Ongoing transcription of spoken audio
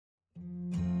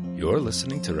You're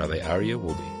listening to Rabbi Aryeh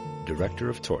Wolbe, Director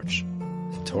of Torch,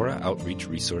 the Torah Outreach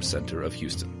Resource Center of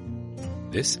Houston.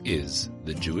 This is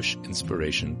the Jewish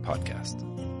Inspiration Podcast.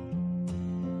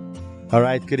 All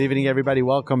right, good evening, everybody.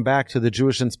 Welcome back to the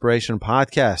Jewish Inspiration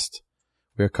Podcast.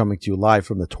 We're coming to you live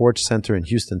from the Torch Center in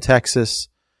Houston, Texas.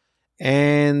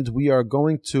 And we are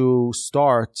going to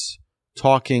start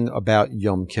talking about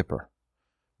Yom Kippur.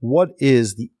 What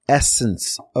is the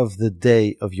essence of the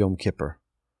day of Yom Kippur?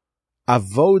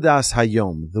 Avodas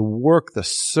Hayom, the work, the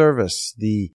service,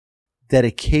 the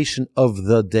dedication of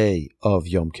the day of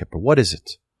Yom Kippur. What is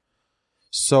it?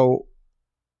 So,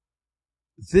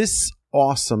 this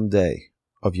awesome day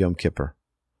of Yom Kippur,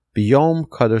 B'Yom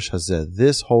Kadosh Hazeh,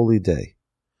 this holy day,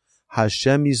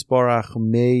 Hashem Yisbarach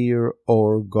Meir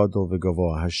Or Gadol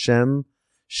V'Gavoah. Hashem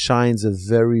shines a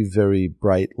very, very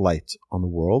bright light on the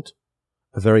world,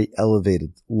 a very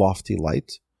elevated, lofty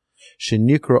light.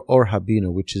 Shenikra Or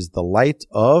Habina, which is the light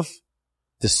of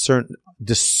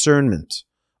discernment,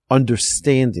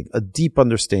 understanding, a deep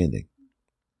understanding.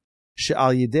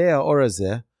 She'al Yidei Or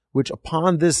Hazeh, which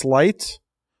upon this light,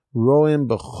 Roim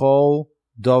B'chol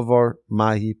Davar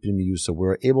Mahi Pnimiyusa,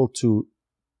 we're able to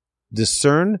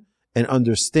discern and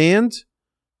understand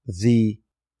the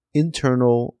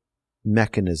internal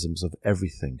mechanisms of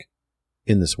everything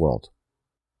in this world.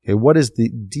 Okay, what is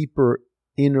the deeper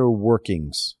inner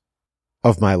workings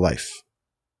of my life,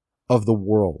 of the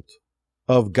world,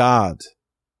 of God?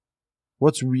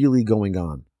 What's really going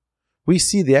on? We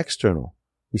see the external.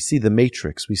 We see the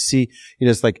matrix. We see,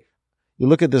 it's like, you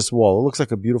look at this wall, it looks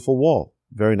like a beautiful wall,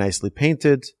 very nicely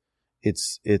painted.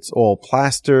 It's all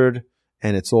plastered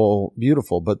and it's all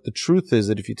beautiful. But the truth is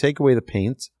that if you take away the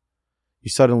paint,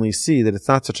 you suddenly see that it's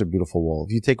not such a beautiful wall.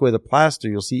 If you take away the plaster,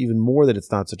 you'll see even more that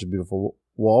it's not such a beautiful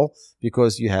wall,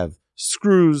 because you have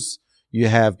screws, you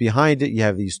have behind it, you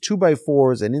have these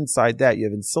 2x4s, and inside that you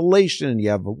have insulation, and you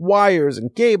have wires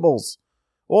and cables,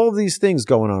 all of these things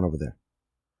going on over there.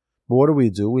 But what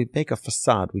do? We make a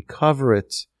facade, we cover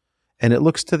it, and it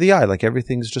looks to the eye like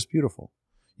everything's just beautiful.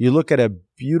 You look at a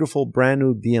beautiful brand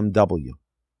new BMW.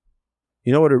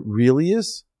 You know what it really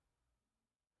is?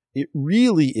 It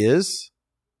really is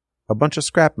a bunch of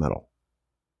scrap metal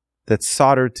that's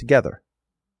soldered together.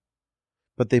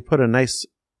 But they put a nice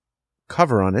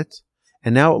cover on it,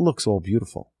 and now it looks all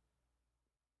beautiful.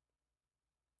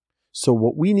 So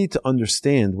what we need to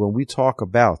understand when we talk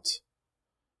about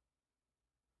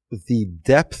the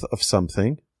depth of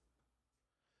something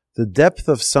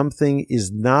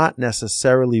is not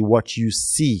necessarily what you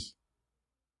see.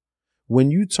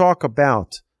 When you talk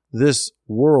about this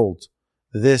world,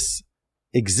 this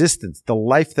existence, the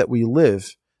life that we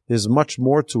live, there's much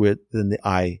more to it than the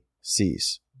eye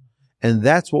sees. And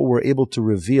that's what we're able to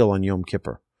reveal on Yom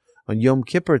Kippur. On Yom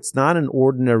Kippur, it's not an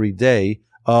ordinary day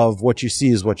of what you see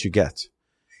is what you get.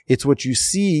 It's what you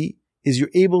see is you're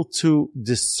able to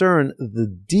discern the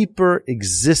deeper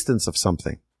existence of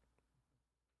something.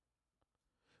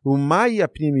 What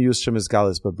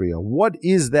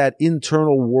is that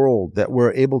internal world that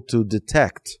we're able to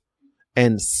detect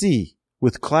and see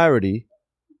with clarity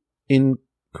in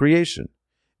creation?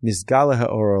 The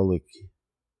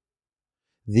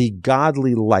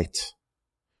godly light.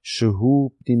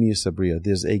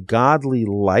 There's a godly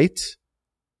light,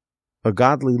 a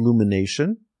godly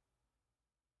illumination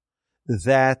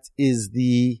that is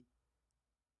the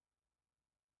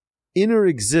inner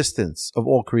existence of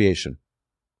all creation.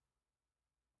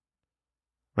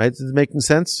 Right? Is it making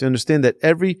sense? You understand that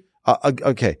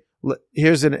okay,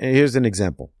 here's an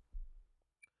example.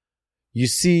 You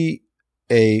see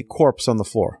a corpse on the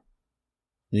floor.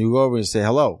 You go over and say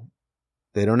hello.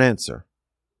 They don't answer.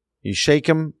 You shake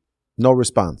them, no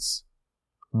response.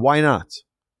 Why not?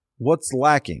 What's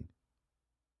lacking?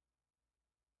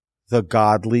 The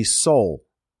godly soul,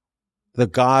 the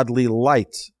godly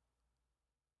light.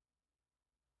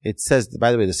 It says,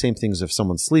 by the way, the same thing as if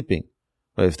someone's sleeping.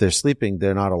 If they're sleeping,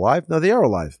 they're not alive. No, they are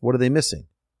alive. What are they missing?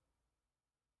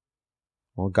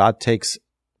 Well, God takes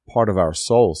part of our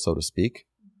soul, so to speak,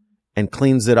 and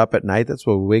cleans it up at night. That's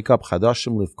why we wake up,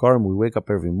 Chadashim Livkarim, we wake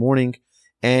up every morning,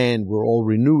 and we're all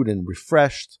renewed and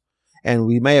refreshed. And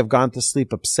we may have gone to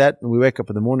sleep upset, and we wake up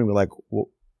in the morning, we're like, well,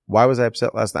 why was I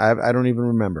upset last night? I don't even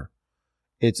remember.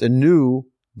 It's a new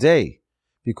day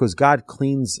because God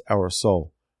cleans our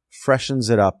soul,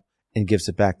 freshens it up, and gives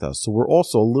it back to us. So we're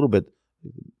also a little bit,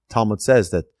 Talmud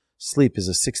says that sleep is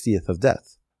a 60th of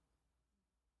death.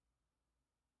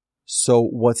 So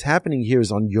what's happening here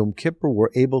is on Yom Kippur, we're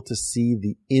able to see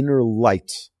the inner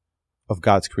light of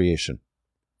God's creation.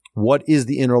 What is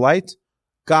the inner light?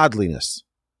 Godliness.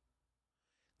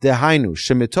 Dehainu,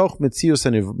 shemitoch mitzius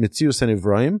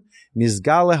hanivroim,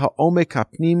 mizgale ha'omek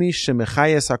ha'pnimi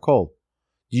shemechayes hakol.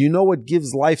 Do you know what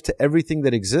gives life to everything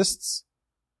that exists?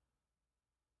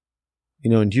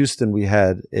 In Houston we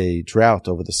had a drought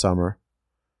over the summer,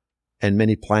 and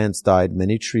many plants died,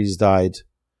 many trees died.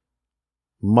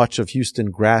 Much of Houston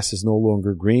grass is no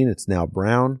longer green, it's now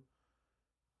brown.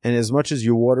 And as much as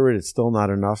you water it, it's still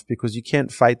not enough because you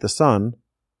can't fight the sun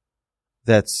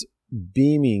that's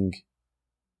beaming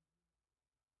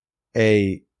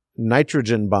a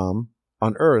nitrogen bomb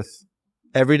on Earth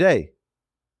every day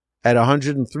at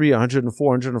 103, 104,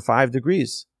 105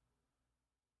 degrees.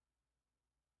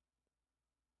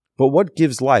 But what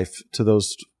gives life to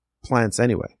those plants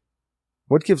anyway?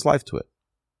 What gives life to it?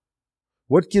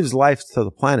 What gives life to the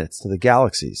planets, to the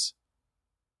galaxies,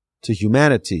 to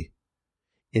humanity?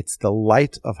 It's the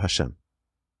light of Hashem.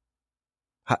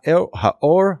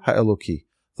 Ha'or ha'eloki,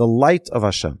 the light of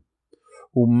Hashem.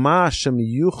 Uma Hashem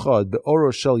yuchad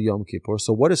be'oro shel Yom Kippur.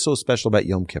 So what is so special about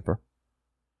Yom Kippur?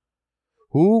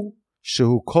 Hu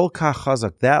shehu kol kach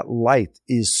chazak. That light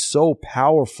is so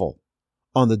powerful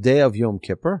on the day of Yom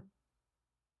Kippur.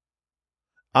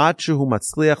 Ad shehu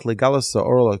matzliach legalas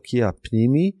ha'or eloki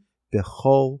ha'pnimi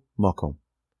bechol makom.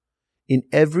 In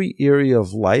every area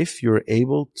of life, you're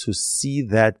able to see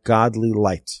that godly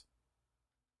light.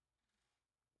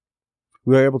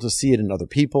 We're able to see it in other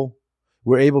people.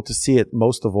 We're able to see it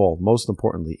most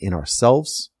importantly, in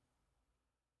ourselves.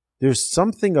 There's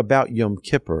something about Yom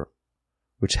Kippur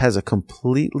which has a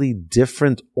completely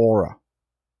different aura.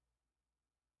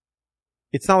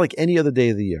 It's not like any other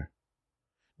day of the year.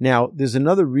 Now, there's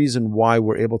another reason why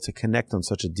we're able to connect on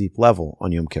such a deep level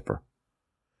on Yom Kippur.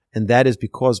 And that is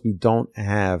because we don't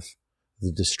have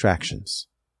the distractions.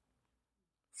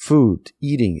 Food,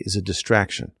 eating is a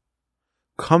distraction.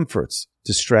 Comfort's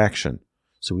distraction.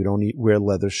 So we don't wear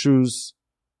leather shoes.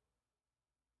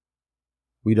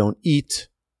 We don't eat.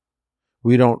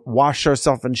 We don't wash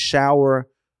ourselves and shower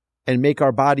and make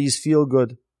our bodies feel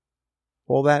good.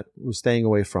 All that we're staying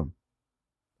away from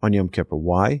on Yom Kippur.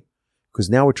 Why? Because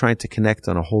now we're trying to connect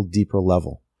on a whole deeper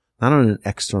level. Not on an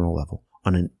external level,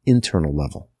 on an internal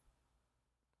level.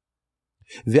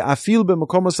 And even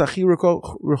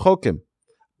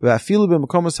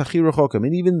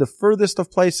the furthest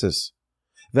of places.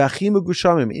 And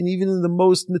even in the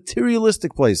most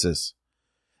materialistic places.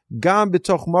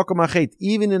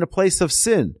 Even in a place of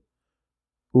sin.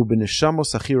 And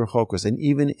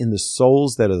even in the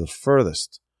souls that are the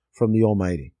furthest from the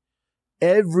Almighty.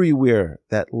 Everywhere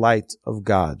that light of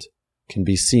God can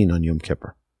be seen on Yom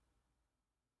Kippur.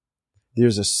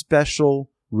 There's a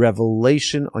special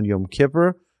revelation on Yom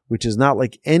Kippur, which is not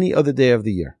like any other day of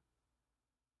the year.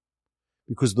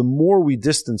 Because the more we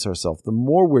distance ourselves, the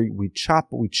more we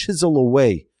chisel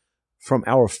away from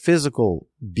our physical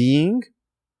being,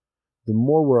 the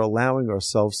more we're allowing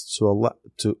ourselves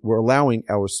we're allowing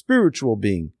our spiritual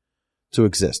being to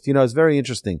exist. It's very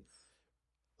interesting.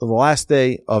 On the last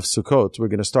day of Sukkot, we're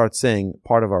going to start saying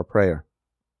part of our prayer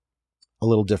a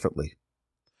little differently.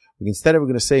 Instead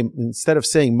of saying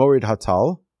Morid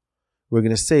Hatal, we're going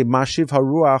to say Mashiv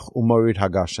Haruach uMorid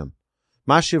Hagashem.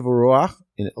 Mashiv Haruach,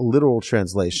 in a literal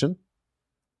translation,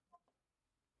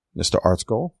 Mr. Arts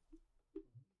Goal.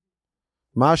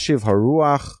 Mashiv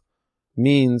Haruach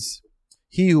means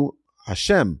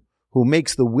Hashem, who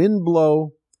makes the wind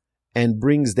blow and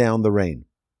brings down the rain.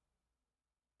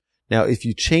 Now, if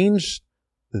you change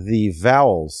the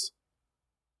vowels,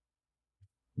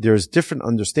 there's different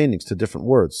understandings to different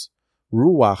words.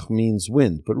 Ruach means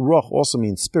wind, but Ruach also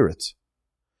means spirit.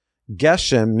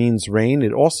 Geshem means rain.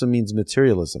 It also means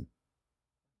materialism.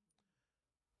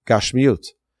 Gashmiut.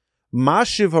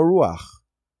 Mashiv haruach.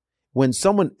 When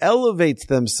someone elevates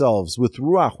themselves with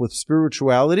Ruach, with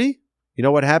spirituality, you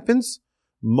know what happens?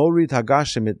 Morid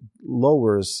Hagashem, it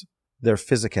lowers their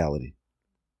physicality.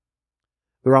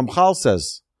 The Ramchal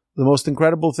says the most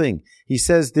incredible thing. He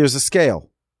says there's a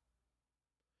scale.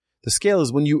 The scale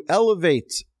is when you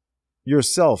elevate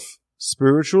yourself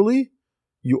spiritually,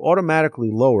 you automatically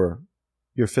lower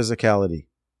your physicality,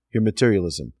 your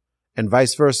materialism, and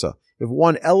vice versa. If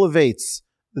one elevates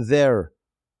their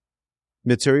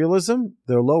materialism,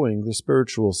 they're lowering their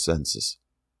spiritual senses.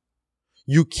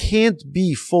 You can't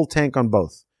be full tank on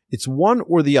both. It's one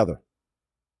or the other.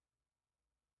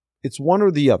 It's one or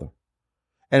the other.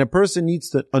 And a person needs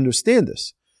to understand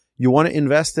this. You want to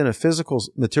invest in a physical,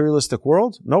 materialistic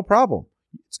world? No problem.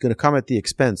 It's going to come at the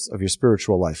expense of your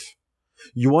spiritual life.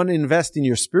 You want to invest in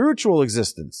your spiritual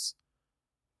existence?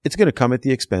 It's going to come at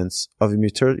the expense of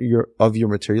your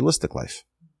materialistic life.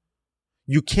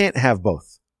 You can't have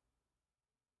both.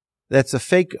 That's a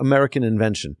fake American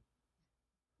invention.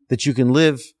 that you can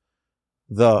live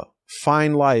the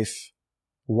fine life,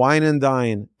 wine and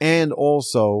dine, and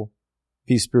also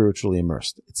be spiritually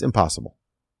immersed. It's impossible.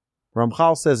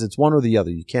 Ramchal says it's one or the other.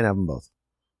 You can't have them both.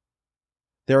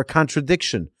 They're a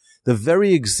contradiction. The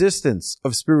very existence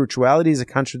of spirituality is a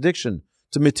contradiction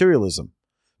to materialism.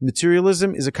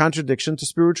 Materialism is a contradiction to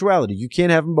spirituality. You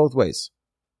can't have them both ways.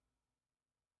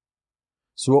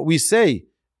 So what we say,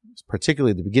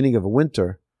 particularly at the beginning of a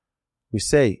winter, we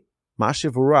say,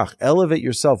 Mashiv Urach, elevate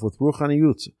yourself with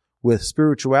Ruchaniyut, with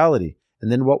spirituality.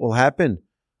 And then what will happen?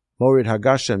 Morid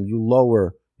Hagashem, you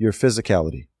lower your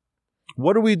physicality.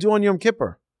 What do we do on Yom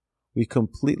Kippur? We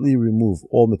completely remove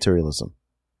all materialism.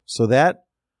 So that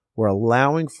we're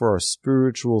allowing for our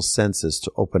spiritual senses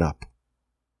to open up.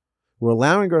 We're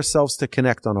allowing ourselves to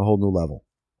connect on a whole new level.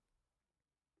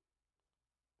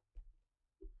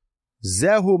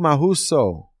 Zehu mahus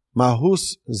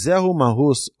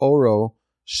oro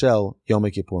shel Yom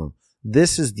Kippurim.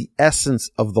 This is the essence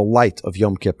of the light of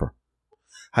Yom Kippur.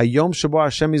 Hayom shabo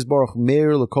Hashem yizborach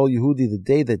meir l'kol Yehudi, the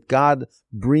day that God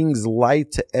brings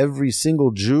light to every single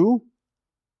Jew.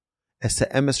 Es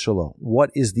ha'emes shelo.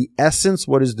 What is the essence?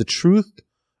 What is the truth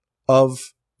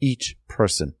of each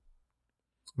person?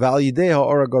 V'al yidei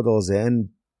ha'or hagadol zeh, and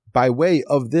by way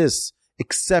of this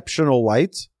exceptional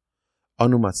light,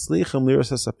 anu matzlichim liros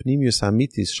ha'sapnimius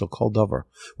ha'amitis shel kol davar.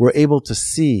 We're able to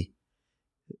see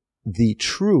the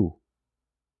true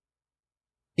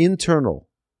internal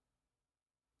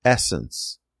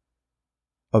essence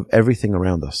of everything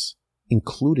around us,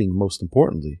 including, most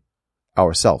importantly,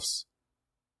 ourselves.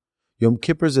 Yom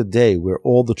Kippur is a day where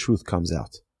all the truth comes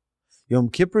out. Yom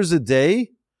Kippur is a day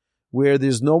where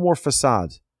there's no more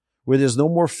facade, where there's no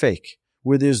more fake,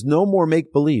 where there's no more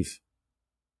make-believe.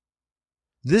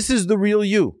 This is the real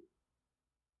you.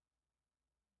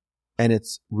 And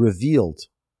it's revealed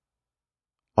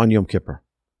on Yom Kippur.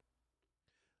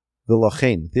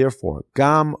 Therefore,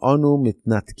 gam anu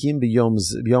mitnatkim b'yom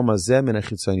hazeh min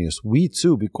hachitzonius. We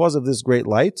too, because of this great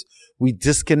light, we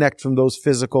disconnect from those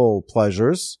physical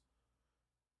pleasures.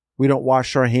 We don't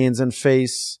wash our hands and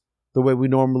face the way we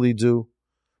normally do.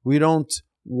 We don't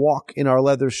walk in our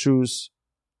leather shoes.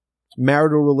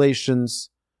 Marital relations,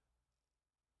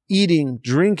 eating,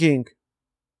 drinking.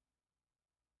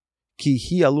 Ki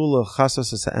hi alula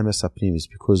chasas ha'emes hapnimis,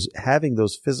 because having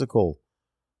those physical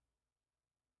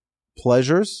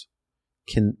pleasures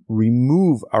can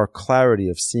remove our clarity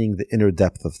of seeing the inner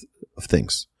depth of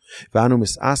things. On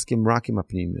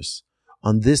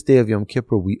this day of Yom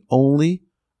Kippur, we only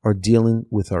are dealing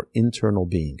with our internal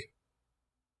being.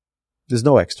 There's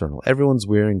no external. Everyone's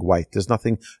wearing white. There's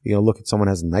nothing, look at someone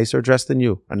who has a nicer dress than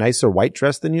you, a nicer white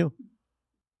dress than you.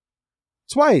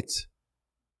 It's white. It's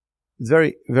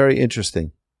very, very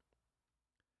interesting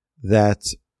that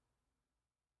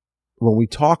when we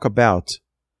talk about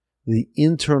the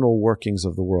internal workings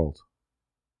of the world,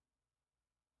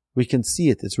 we can see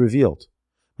it. It's revealed.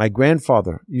 My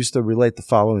grandfather used to relate the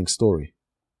following story,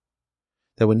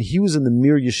 that when he was in the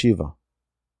Mir Yeshiva,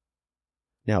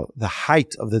 now the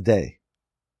height of the day,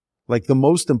 like the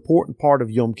most important part of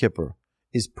Yom Kippur,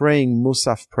 is praying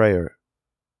Musaf prayer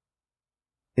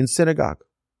in synagogue.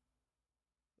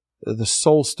 The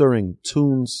soul-stirring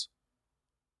tunes,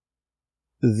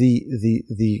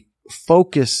 the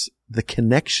focus, the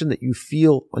connection that you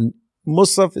feel on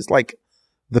Musaf is like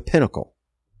the pinnacle.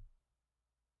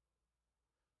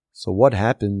 So what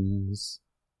happens?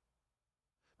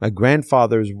 My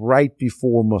grandfather is right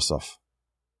before Musaf.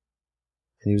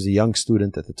 And he was a young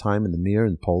student at the time in the Mir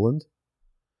in Poland.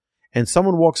 And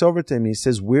someone walks over to him. He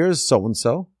says, "Where's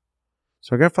so-and-so?"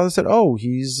 So my grandfather said, "Oh,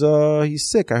 he's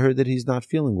sick. I heard that he's not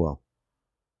feeling well."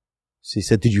 So he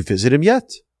said, "Did you visit him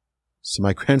yet?" So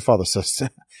my grandfather says,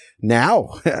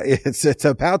 "Now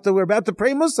we're about to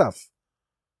pray Musaf."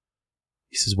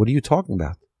 He says, "What are you talking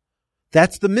about?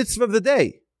 That's the mitzvah of the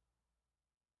day.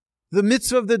 The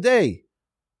mitzvah of the day."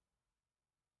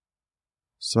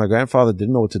 So my grandfather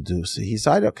didn't know what to do. So he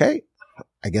decided, okay,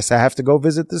 I guess I have to go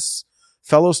visit this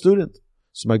fellow student.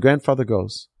 So my grandfather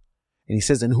goes and he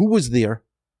says, "And who was there?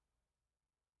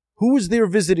 Who was there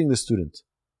visiting the student?"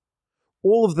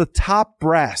 All of the top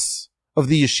brass of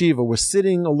the yeshiva were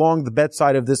sitting along the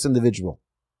bedside of this individual.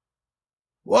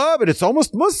 Well, but it's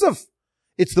almost Musaf.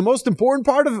 It's the most important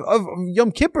part of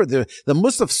Yom Kippur, the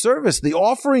Musaf service, the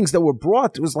offerings that were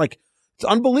brought. It was like, it's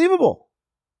unbelievable.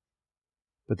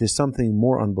 But there's something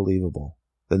more unbelievable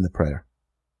than the prayer.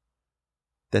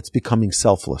 That's becoming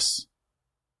selfless.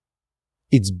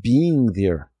 It's being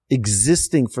there,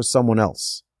 existing for someone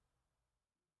else.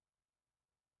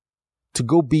 To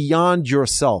go beyond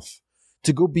yourself,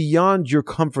 to go beyond your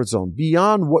comfort zone,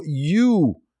 beyond what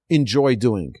you enjoy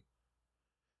doing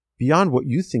beyond what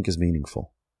you think is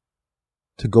meaningful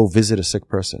to go visit a sick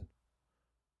person.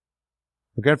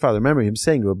 My grandfather, remember him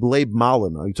saying, Reb Leib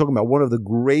Malin, you're talking about one of the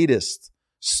greatest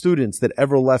students that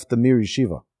ever left the Mir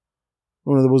Yeshiva.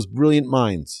 One of the most brilliant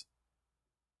minds.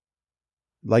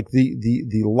 Like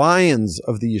the lions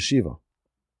of the yeshiva.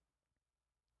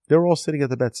 They were all sitting at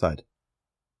the bedside.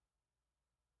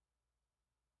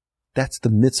 That's the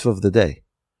mitzvah of the day.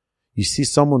 You see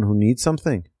someone who needs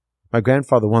something. My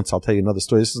grandfather once, I'll tell you another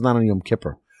story. This is not on Yom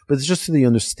Kippur, but it's just so that you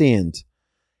understand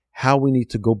how we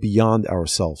need to go beyond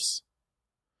ourselves.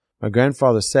 My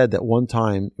grandfather said that one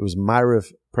time it was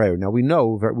Ma'ariv prayer. Now we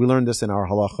learned this in our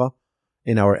halacha,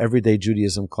 in our everyday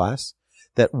Judaism class,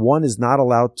 that one is not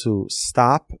allowed to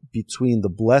stop between the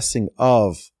blessing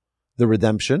of the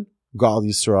redemption, Gal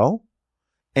Yisrael,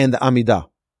 and the Amidah.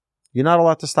 You're not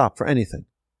allowed to stop for anything.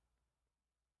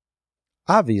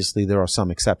 Obviously, there are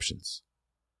some exceptions.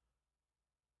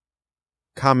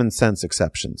 Common sense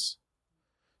exceptions.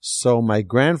 So my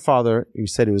grandfather, he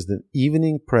said it was the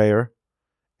evening prayer,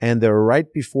 and they were right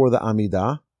before the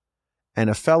Amidah, and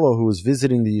a fellow who was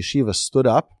visiting the yeshiva stood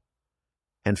up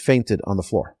and fainted on the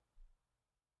floor.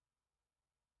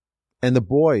 And the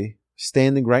boy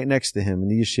standing right next to him in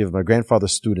the yeshiva, my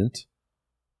grandfather's student,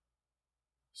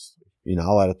 you're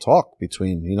not allowed to talk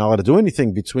you're not allowed to do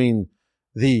anything between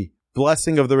the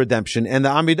blessing of the redemption and the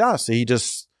Amidah. So he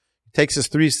just takes his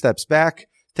 3 steps back,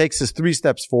 takes his 3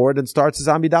 steps forward, and starts his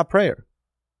Amidah prayer.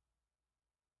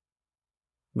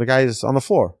 The guy is on the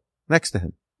floor next to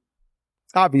him.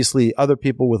 Obviously, other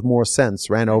people with more sense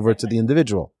ran over to the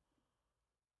individual.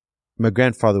 My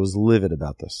grandfather was livid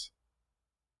about this.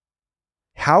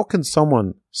 How can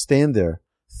someone stand there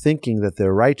thinking that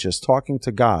they're righteous, talking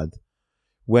to God,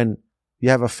 when you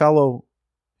have a fellow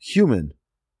human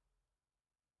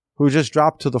who just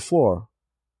dropped to the floor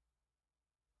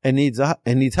and needs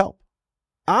help?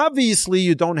 Obviously,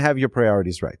 you don't have your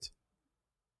priorities right.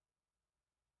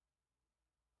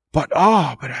 But the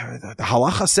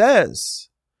halacha says.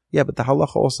 Yeah, but the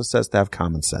halacha also says to have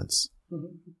common sense.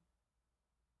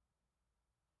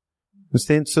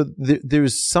 Understand? So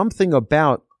there's something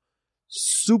about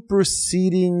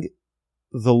superseding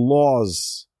the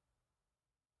laws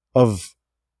of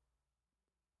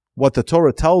what the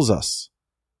Torah tells us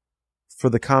for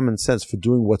the common sense, for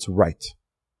doing what's right.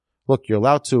 Look, you're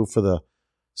allowed to, for the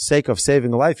sake of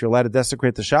saving a life, you're allowed to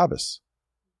desecrate the Shabbos.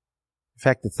 In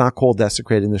fact, it's not called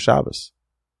desecrating the Shabbos.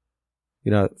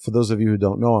 You know, for those of you who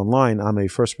don't know online, I'm a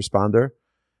first responder,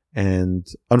 and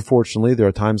unfortunately, there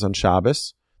are times on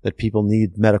Shabbos that people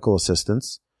need medical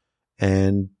assistance,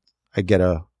 and I get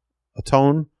a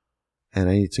tone, and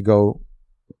I need to go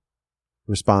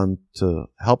respond to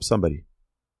help somebody.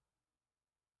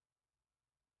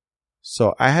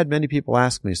 So I had many people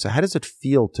ask me, so how does it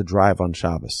feel to drive on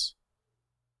Shabbos?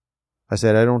 I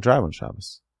said, I don't drive on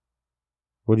Shabbos.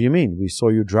 What do you mean? We saw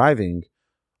you driving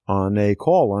on a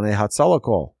Hatzalah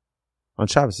call on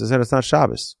Shabbos. I said, it's not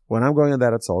Shabbos. When I'm going on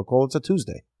that Hatzalah call, it's a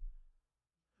Tuesday.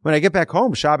 When I get back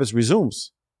home, Shabbos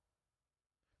resumes.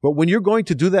 But when you're going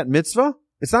to do that mitzvah,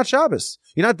 it's not Shabbos.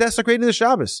 You're not desecrating the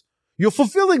Shabbos. You're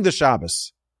fulfilling the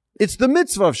Shabbos. It's the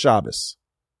mitzvah of Shabbos.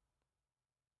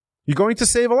 You're going to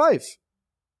save a life.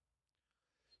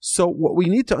 So what we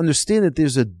need to understand is that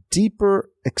there's a deeper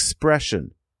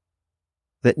expression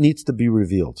that needs to be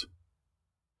revealed.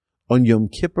 On Yom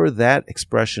Kippur, that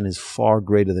expression is far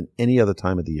greater than any other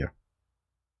time of the year.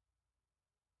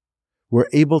 We're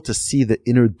able to see the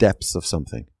inner depths of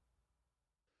something.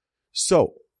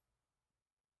 So,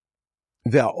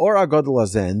 Ve'or HaGadol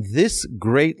Hazeh, and this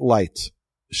great light,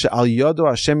 She'al Yodo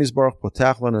Hashem Yisbarach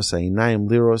Potach Lanu Ha'inayim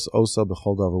Liros Osa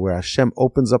B'chol Davar, where Hashem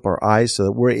opens up our eyes so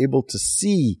that we're able to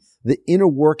see the inner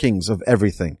workings of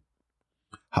everything.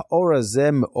 Ha'or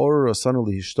Hazeh Me'or Rasanu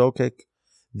Lihishtokek,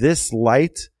 this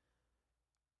light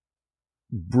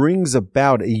brings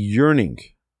about a yearning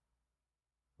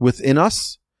within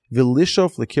us,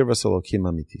 V'lishof L'kirvas Elokim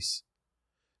Amitis,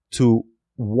 to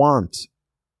want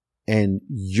and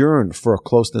yearn for a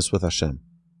closeness with Hashem.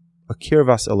 A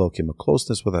kirvas Elokim, a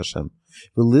closeness with Hashem.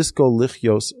 Liskos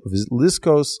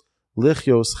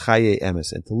lichios chaye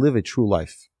emes, and to live a true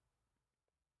life.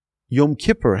 Yom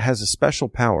Kippur has a special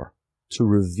power to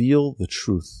reveal the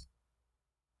truth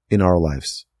in our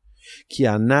lives.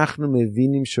 Because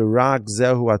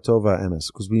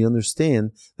we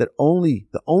understand that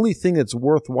the only thing that's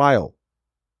worthwhile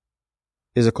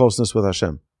is a closeness with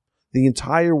Hashem. The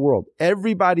entire world,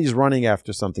 everybody's running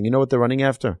after something. You know what they're running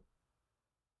after?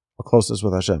 A closeness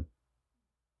with Hashem.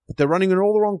 But they're running in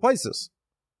all the wrong places.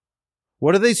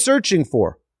 What are they searching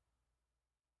for?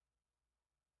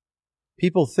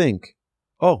 People think,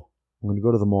 oh, I'm going to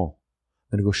go to the mall.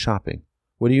 I'm going to go shopping.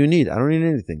 What do you need? I don't need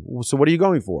anything. So what are you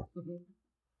going for?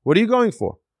 What are you going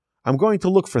for? I'm going to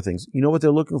look for things. You know what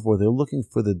they're looking for? They're looking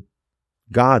for the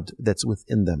God that's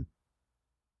within them.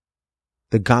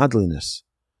 The godliness.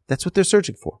 That's what they're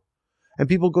searching for. And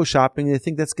people go shopping and they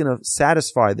think that's going to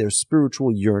satisfy their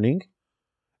spiritual yearning,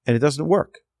 and it doesn't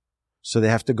work. So they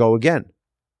have to go again.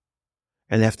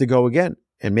 And they have to go again.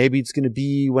 And maybe it's going to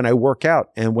be when I work out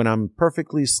and when I'm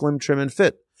perfectly slim, trim, and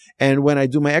fit. And when I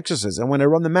do my exercise, and when I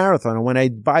run the marathon, and when I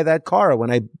buy that car, when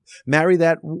I marry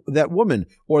that woman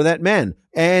or that man,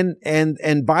 and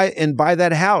buy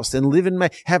that house, and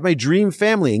have my dream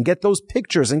family, and get those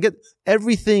pictures, and get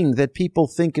everything that people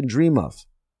think and dream of.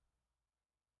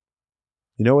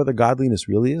 You know where the godliness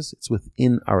really is? It's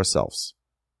within ourselves.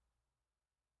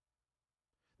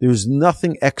 There's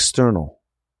nothing external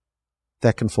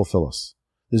that can fulfill us.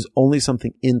 There's only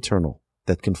something internal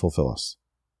that can fulfill us.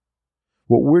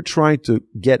 What we're trying to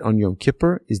get on Yom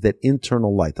Kippur is that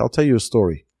internal light. I'll tell you a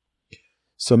story.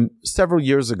 Several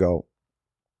years ago,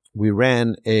 we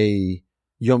ran a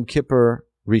Yom Kippur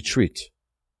retreat.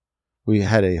 We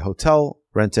had a hotel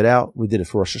rented out. We did it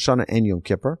for Rosh Hashanah and Yom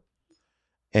Kippur.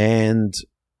 And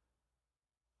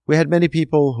we had many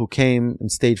people who came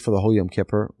and stayed for the whole Yom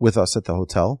Kippur with us at the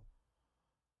hotel.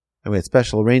 And we had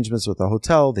special arrangements with the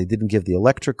hotel. They didn't give the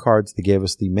electric cards. They gave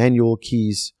us the manual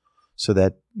keys so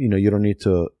that, you don't need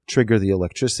to trigger the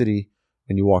electricity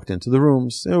when you walked into the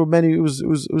rooms. There were many. It was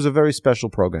a very special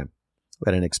program.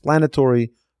 We had an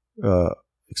explanatory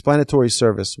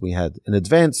service. We had an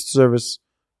advanced service.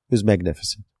 It was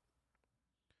magnificent.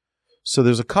 So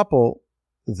there's a couple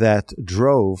that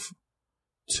drove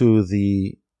to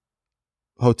the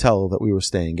hotel that we were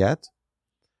staying at,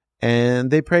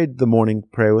 and they prayed the morning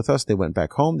prayer with us. They went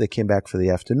back home. They came back for the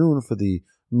afternoon for the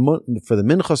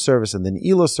mincha service and then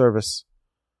Ela service.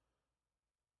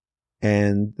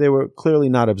 And they were clearly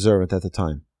not observant at the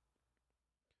time.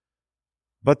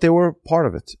 But they were part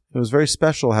of it. It was very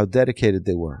special how dedicated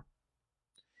they were.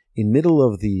 In middle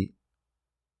of the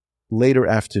later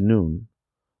afternoon,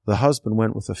 the husband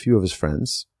went with a few of his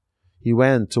friends. He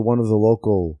went to one of the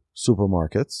local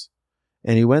supermarkets,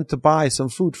 and he went to buy some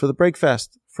food for the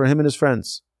breakfast for him and his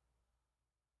friends.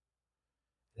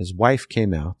 His wife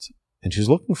came out, and she was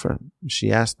looking for him.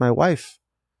 She asked my wife,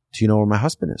 "Do you know where my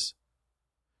husband is?"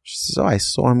 She says, "Oh, I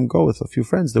saw him go with a few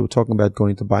friends. They were talking about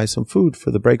going to buy some food for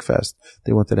the breakfast.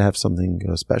 They wanted to have something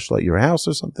special at your house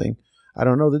or something. I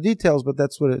don't know the details, but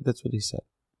that's what he said."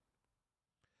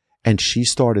 And she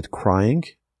started crying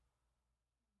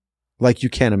like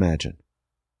you can't imagine.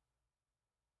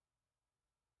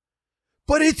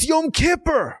 But it's Yom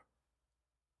Kippur.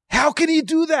 How can he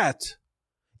do that?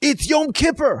 It's Yom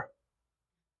Kippur.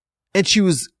 And she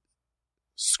was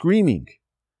screaming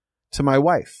to my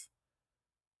wife,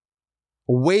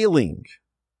 wailing,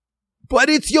 but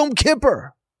it's Yom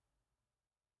Kippur.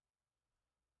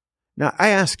 Now, I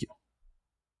ask you,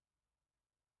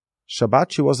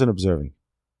 Shabbat she wasn't observing.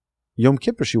 Yom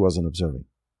Kippur she wasn't observing.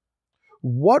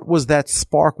 What was that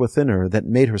spark within her that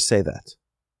made her say that?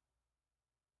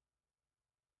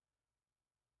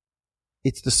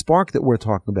 It's the spark that we're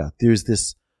talking about. There's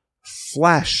this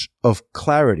flash of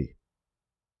clarity.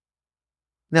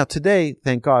 Now today,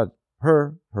 thank God,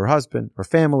 her husband, her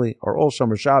family are all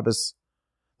Shomer Shabbos.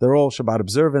 They're all Shabbat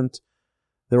observant.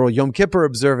 They're all Yom Kippur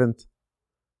observant.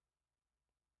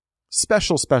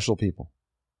 Special, special people.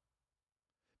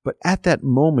 But at that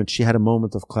moment, she had a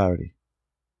moment of clarity.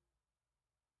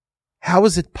 How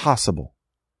is it possible?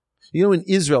 In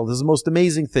Israel, there's the most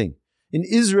amazing thing. In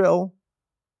Israel,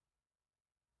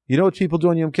 you know what people do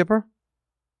on Yom Kippur?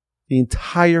 The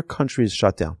entire country is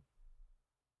shut down.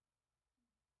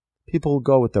 People will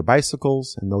go with their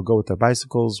bicycles, and they'll go with their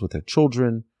bicycles with their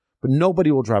children, but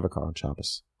nobody will drive a car on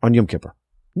Shabbos, on Yom Kippur.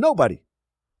 Nobody.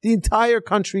 The entire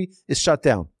country is shut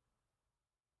down.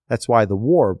 That's why the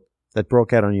war that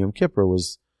broke out on Yom Kippur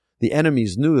was the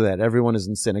enemies knew that everyone is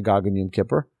in synagogue on Yom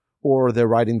Kippur, or they're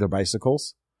riding their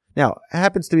bicycles. Now, it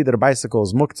happens to be that a bicycle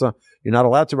is muktzah. You're not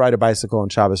allowed to ride a bicycle on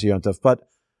Shabbos or Yom Tov, but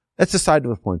that's aside of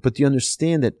the point. But do you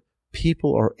understand that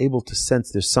people are able to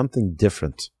sense there's something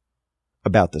different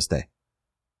about this day?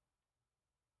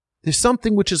 There's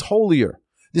something which is holier.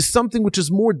 There's something which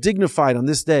is more dignified on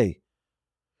this day,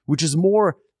 which is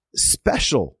more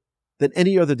special than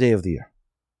any other day of the year.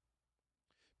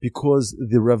 Because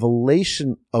the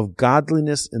revelation of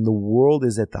godliness in the world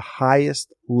is at the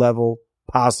highest level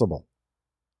possible.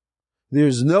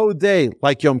 There's no day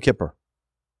like Yom Kippur.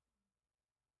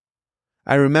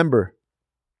 I remember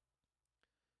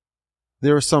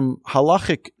there are some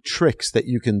halachic tricks that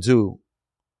you can do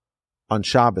on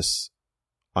Shabbos,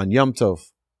 on Yom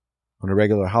Tov, on a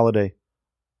regular holiday,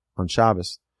 on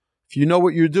Shabbos. If you know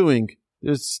what you're doing,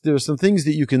 there are some things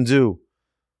that you can do.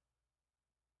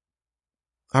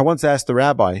 I once asked the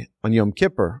rabbi on Yom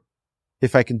Kippur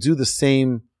if I can do the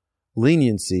same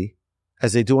leniency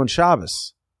as they do on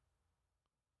Shabbos.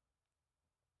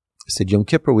 I said, Yom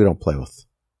Kippur we don't play with.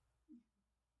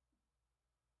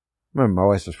 Remember, my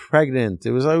wife was pregnant.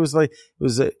 It was always like,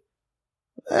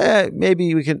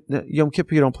 maybe we can, Yom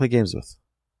Kippur you don't play games with.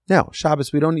 Now,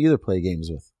 Shabbos we don't either play games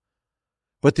with.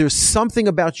 But there's something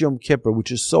about Yom Kippur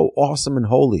which is so awesome and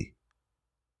holy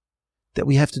that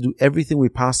we have to do everything we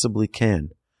possibly can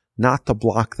not to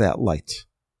block that light.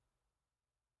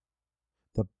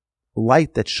 The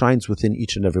light that shines within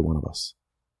each and every one of us.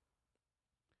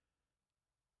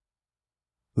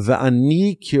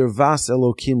 Va'ani kirvas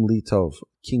Elokim li tov.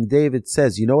 King David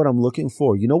says, you know what I'm looking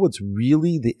for? You know what's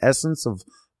really the essence of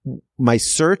my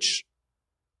search?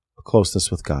 A closeness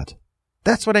with God.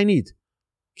 That's what I need.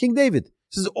 King David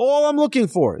says, all I'm looking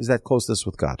for is that closeness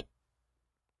with God.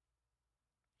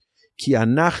 Ki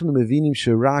anachnu mevinim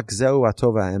sherak zeu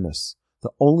atov ha'emes.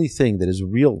 The only thing that is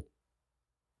real,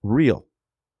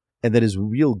 and that is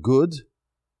real good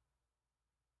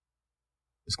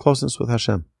is closeness with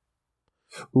Hashem.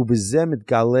 Ubezeh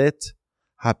mitgalet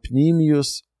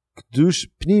hapnimius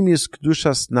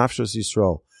kedushas nafshos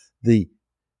Yisrael. The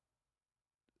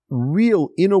real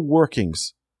inner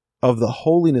workings of the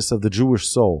holiness of the Jewish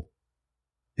soul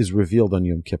is revealed on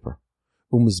Yom Kippur.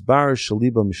 Umizbar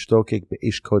shaliba mishtokek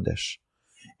be'ish kodesh.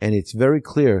 And it's very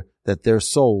clear that their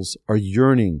souls are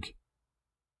yearning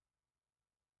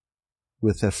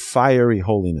with a fiery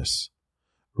holiness.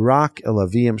 Rak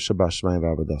elavim shabashmayim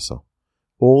v'avodaso.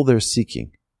 All they're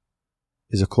seeking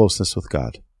is a closeness with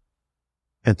God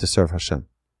and to serve Hashem.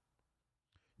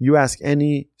 You ask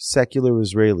any secular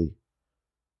Israeli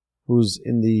who's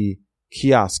in the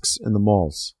kiosks in the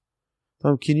malls,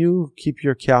 can you keep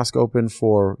your kiosk open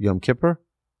for Yom Kippur?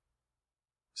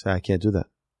 Say, I can't do that.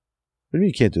 What do you mean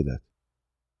you can't do that?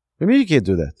 What do you mean you can't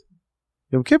do that?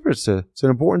 Yom Kippur, it's an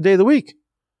important day of the week.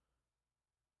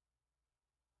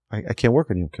 I can't work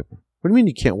on Yom Kippur. What do you mean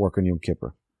you can't work on Yom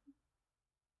Kippur?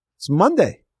 It's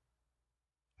Monday.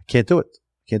 I can't do it.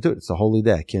 It's a holy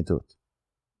day. I can't do it.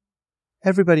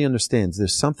 Everybody understands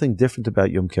there's something different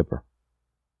about Yom Kippur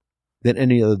than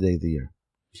any other day of the year.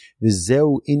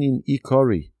 V'zeu inin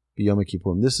ikori b'Yom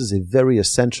Kippur. This is a very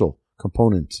essential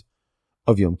component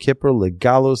of Yom Kippur.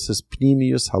 Legalos es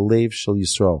pnimius halev shel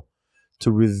Yisrael.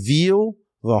 To reveal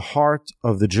the heart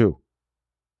of the Jew.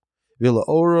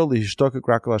 V'la'ora lihishtoket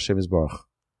rak el Hashem yisbarach.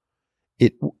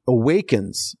 It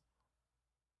awakens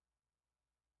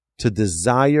to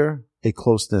desire a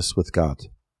closeness with God.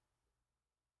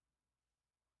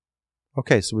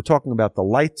 Okay, so we're talking about the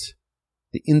light,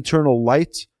 the internal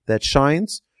light that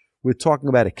shines. We're talking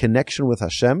about a connection with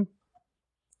Hashem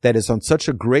that is on such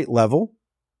a great level.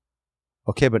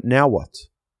 Okay, but now what?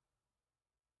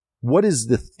 What is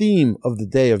the theme of the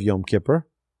day of Yom Kippur?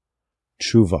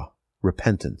 Tshuva,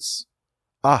 repentance.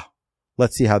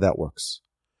 Let's see how that works.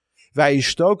 And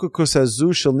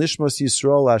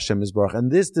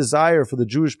this desire for the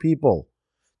Jewish people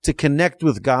to connect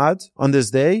with God on this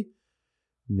day,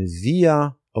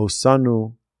 Mevia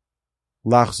osanu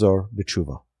lachzor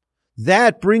b'tshuva.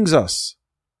 That brings us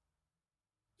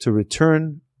to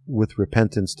return with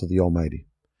repentance to the Almighty.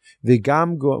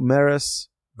 Vigam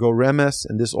goremes,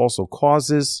 and this also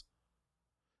causes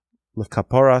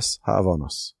lekaparas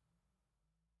ha'avonos.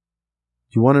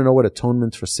 You want to know what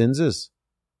atonement for sins is?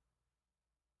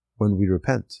 When we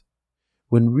repent.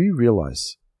 When we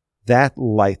realize that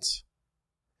light,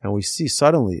 and we see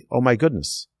suddenly, oh my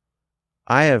goodness,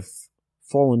 I have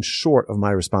fallen short of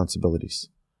my responsibilities.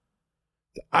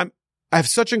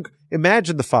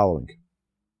 Imagine the following.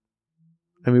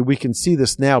 I mean, we can see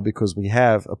this now because we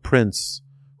have a prince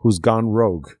who's gone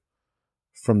rogue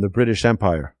from the British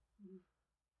Empire.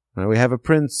 Right? We have a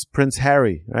Prince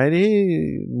Harry, right?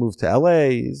 He moved to LA.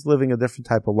 He's living a different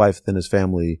type of life than his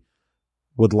family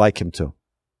would like him to.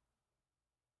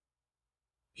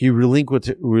 He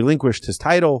relinquished his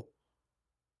title.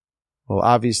 Well,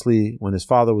 obviously, when his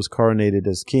father was coronated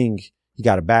as king, he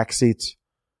got a back seat.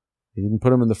 He didn't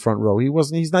put him in the front row. He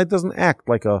doesn't act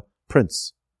like a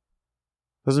prince.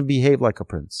 Doesn't behave like a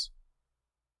prince.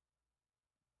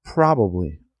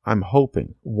 Probably, I'm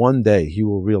hoping, one day he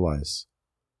will realize,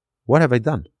 what have I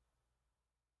done?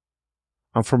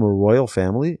 I'm from a royal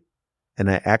family,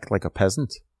 and I act like a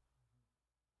peasant.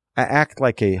 I act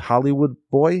like a Hollywood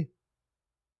boy.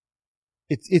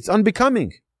 It's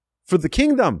unbecoming for the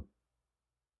kingdom.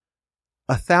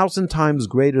 1,000 times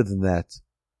greater than that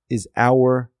is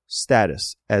our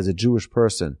status as a Jewish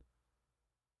person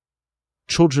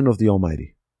children of the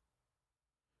Almighty.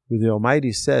 Where the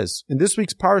Almighty says, in this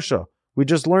week's parsha, we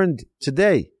just learned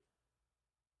today,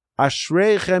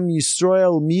 Ashreichem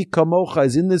Yisrael mi kamocha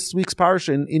is in this week's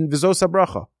parsha, in Vizos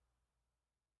HaBracha.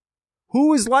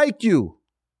 Who is like you?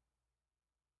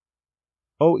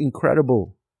 Oh,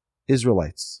 incredible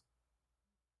Israelites.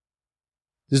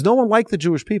 There's no one like the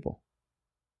Jewish people.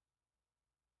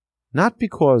 Not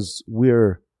because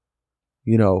we're,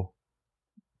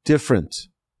 different.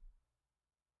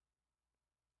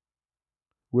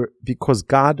 Because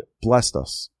God blessed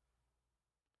us.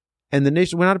 And the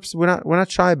nation, we're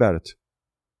not shy about it.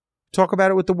 Talk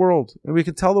about it with the world. And we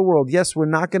can tell the world, yes, we're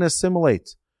not going to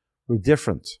assimilate. We're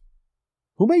different.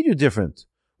 Who made you different?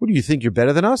 What do you think? You're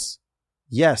better than us?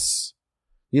 Yes.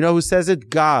 You know who says it?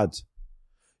 God.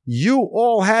 You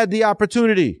all had the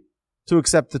opportunity to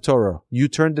accept the Torah. You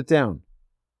turned it down.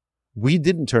 We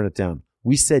didn't turn it down.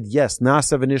 We said yes,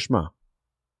 Na'aseh v'nishma.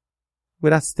 We're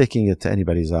not sticking it to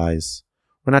anybody's eyes.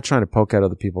 We're not trying to poke out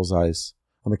other people's eyes.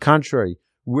 On the contrary,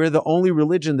 we're the only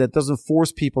religion that doesn't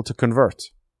force people to convert.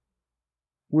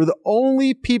 We're the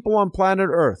only people on planet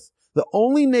Earth, the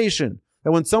only nation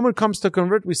that when someone comes to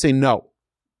convert, we say no.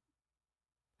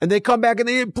 And they come back and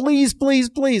they say, please, please,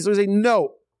 please. We say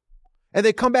no. And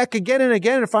they come back again and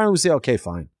again, and finally we say, okay,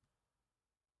 fine.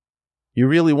 You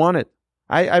really want it?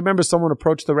 I remember someone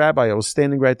approached the rabbi. I was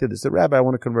standing right there. They said, Rabbi, I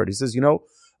want to convert. He says,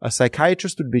 a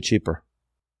psychiatrist would be cheaper.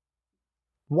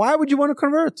 Why would you want to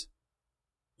convert?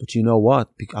 But you know what?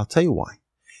 I'll tell you why.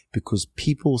 Because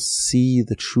people see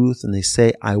the truth and they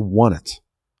say, I want it.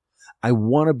 I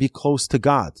want to be close to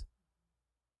God.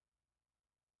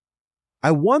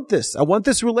 I want this. I want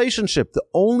this relationship. The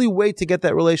only way to get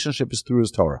that relationship is through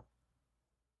His Torah.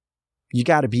 You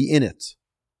got to be in it.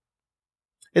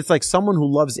 It's like someone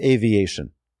who loves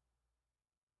aviation.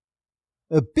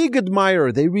 A big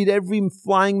admirer. They read every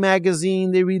flying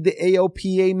magazine. They read the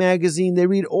AOPA magazine. They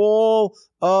read all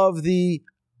of the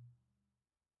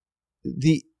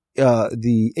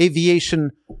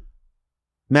aviation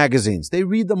magazines. They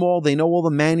read them all. They know all the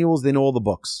manuals. They know all the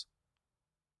books.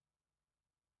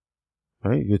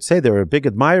 Right? You'd say they're a big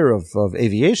admirer of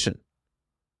aviation.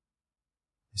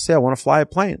 You say, I want to fly a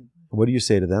plane. What do you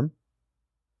say to them?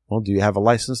 Well, do you have a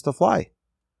license to fly?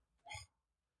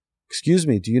 Excuse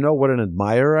me, do you know what an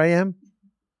admirer I am?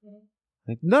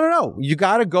 Like, no. You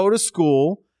got to go to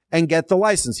school and get the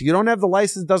license. If you don't have the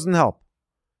license, it doesn't help.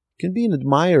 You can be an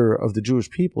admirer of the Jewish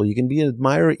people. You can be an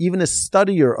admirer, even a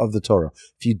studier of the Torah.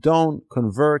 If you don't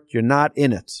convert, you're not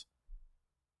in it.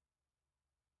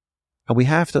 And we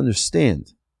have to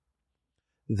understand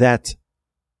that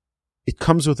it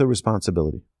comes with a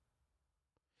responsibility.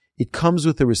 It comes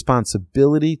with a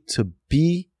responsibility to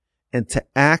be and to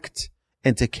act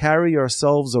and to carry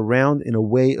ourselves around in a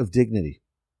way of dignity,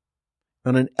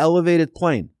 on an elevated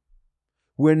plane.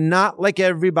 We're not like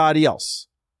everybody else.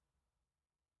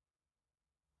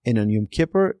 And on Yom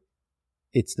Kippur,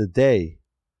 it's the day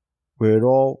where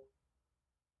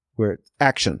it's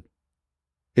action.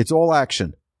 It's all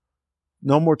action.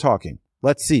 No more talking.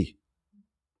 Let's see.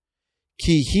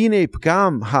 Ki hine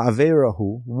pgam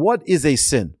ha'averahu. What is a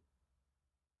sin?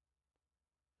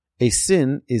 A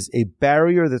sin is a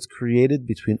barrier that's created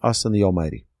between us and the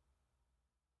Almighty.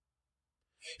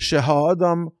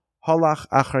 Sheha'adam halach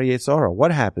achar yetzara.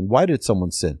 What happened? Why did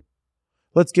someone sin?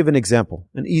 Let's give an example,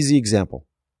 an easy example.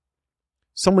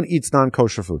 Someone eats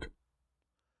non-kosher food.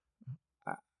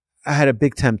 I had a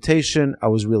big temptation. I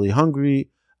was really hungry.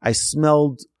 I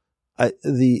smelled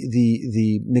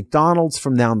the McDonald's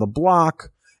from down the block,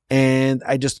 and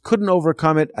I just couldn't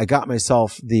overcome it. I got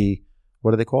myself the,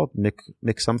 what are they called?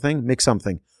 Mix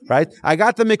something, right? I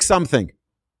got the mix something.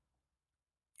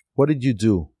 What did you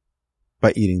do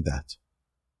by eating that?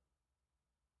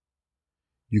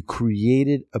 You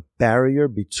created a barrier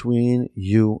between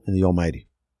you and the Almighty.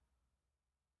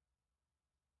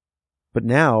 But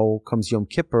now comes Yom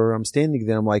Kippur. I'm standing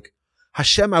there. I'm like,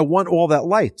 Hashem, I want all that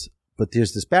light. But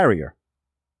there's this barrier.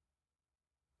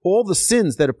 All the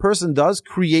sins that a person does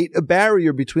create a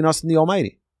barrier between us and the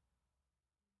Almighty.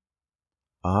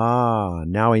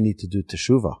 Now I need to do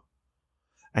teshuvah.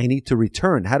 I need to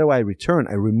return. How do I return?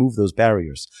 I remove those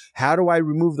barriers. How do I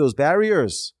remove those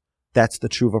barriers? That's the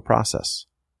teshuvah process.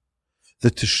 The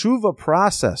teshuvah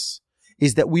process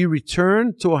is that we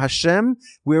return to Hashem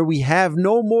where we have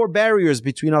no more barriers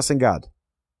between us and God.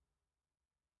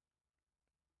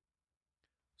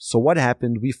 So what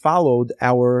happened? We followed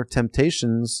our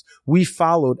temptations. We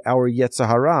followed our Yetzer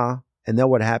Hara. And then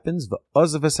what happens?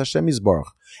 V'ozav Hashem Yisborach.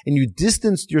 And you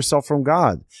distanced yourself from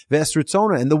God.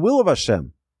 V'esritzona, and the will of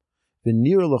Hashem.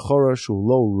 V'nir l'chora shu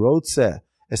lo rotzeh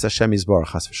es Hashem Yisborach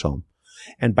has v'shalom.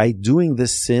 And by doing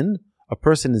this sin, a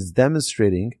person is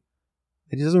demonstrating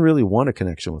that he doesn't really want a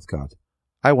connection with God.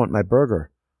 I want my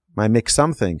burger, my mix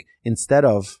something, instead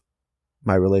of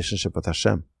my relationship with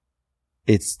Hashem.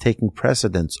 It's taking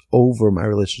precedence over my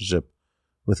relationship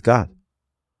with God.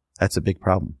 That's a big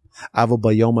problem. But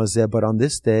on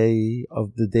this day,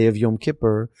 of the day of Yom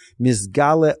Kippur,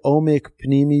 Mizgale Omek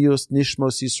Pnimius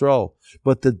Nishmos Yisrael.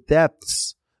 But the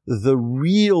depths, the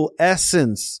real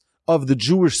essence of the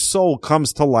Jewish soul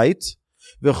comes to light.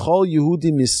 And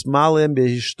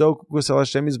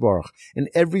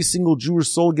every single Jewish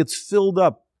soul gets filled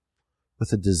up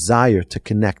with a desire to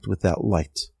connect with that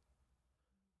light.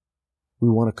 We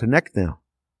want to connect now.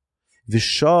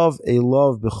 Vishav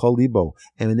Elov b'chol libo,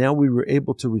 and now we were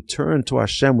able to return to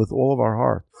Hashem with all of our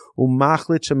heart.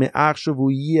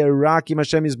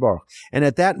 And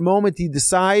at that moment, he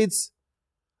decides,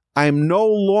 I'm no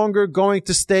longer going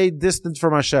to stay distant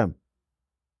from Hashem.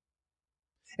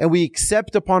 And we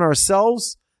accept upon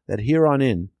ourselves that here on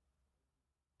in,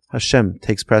 Hashem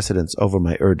takes precedence over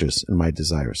my urges and my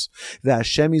desires.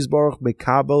 Hashem Yisborach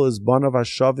mekabel es banav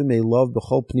hashavim elov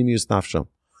b'chol pnimius nafsham.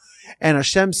 And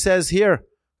Hashem says here,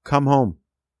 come home.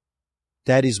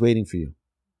 Daddy's waiting for you.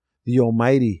 The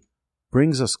Almighty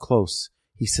brings us close.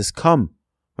 He says, come,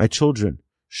 my children,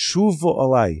 shuvu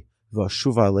alai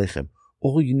v'ashuva aleichem.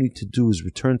 All you need to do is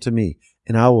return to me,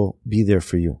 and I will be there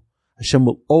for you. Hashem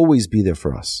will always be there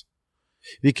for us.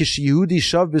 And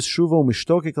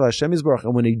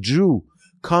when a Jew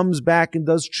comes back and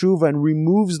does tshuva and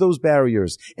removes those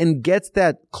barriers and gets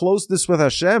that closeness with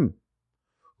Hashem,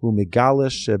 what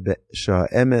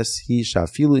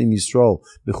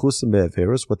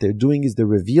they're doing is they're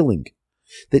revealing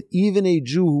that even a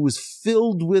Jew who is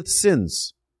filled with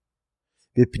sins,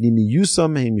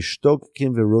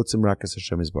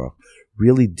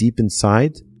 really deep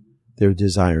inside, they're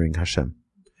desiring Hashem.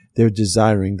 They're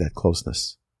desiring that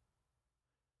closeness.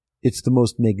 It's the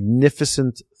most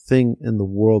magnificent thing in the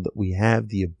world that we have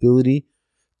the ability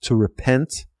to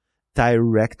repent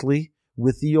directly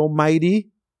with the Almighty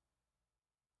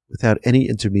without any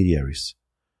intermediaries.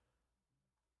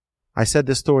 I said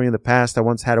this story in the past. I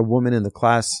once had a woman in the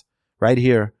class right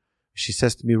here. She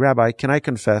says to me, Rabbi, can I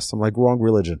confess? I'm like, wrong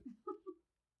religion.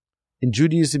 In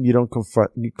Judaism, you don't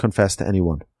confess to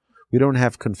anyone. We don't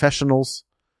have confessionals,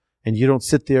 and you don't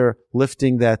sit there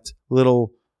lifting that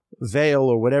little veil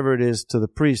or whatever it is to the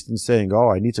priest and saying, oh,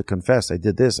 I need to confess. I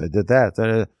did this. I did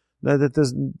that. No,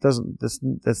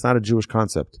 that's not a Jewish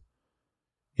concept.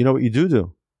 You know what you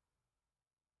do?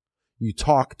 You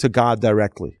talk to God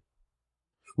directly.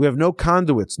 We have no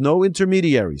conduits, no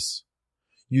intermediaries.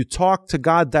 You talk to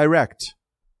God direct.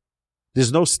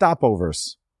 There's no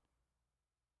stopovers.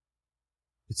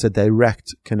 It's a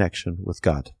direct connection with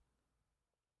God.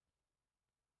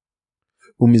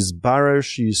 Umizbarer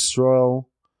Yisrael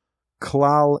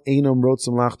klal einam rotzim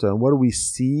lachta. And what do we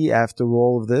see after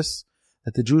all of this?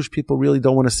 That the Jewish people really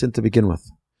don't want to sin to begin with.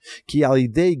 Ki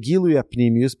alidei giluy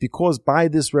apnimius, because by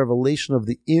this revelation of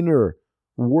the inner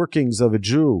workings of a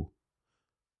Jew,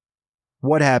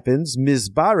 what happens?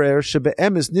 Mizbarer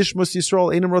shebe'emes nishmos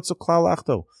Yisrael einam rotzim klal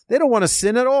lachto. They don't want to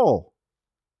sin at all.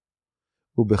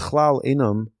 Ubechlal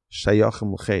einam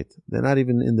shayachim l'chet. They're not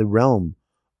even in the realm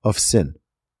of sin.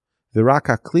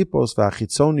 Viraka klipos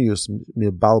v'achitzonius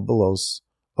mibalbelos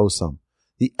osam.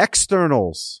 The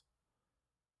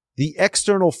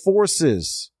external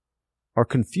forces are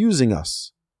confusing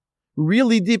us.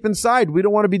 Really deep inside, we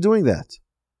don't want to be doing that.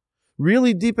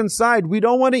 Really deep inside, we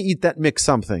don't want to eat that mix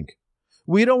something.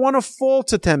 We don't want to fall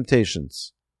to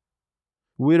temptations.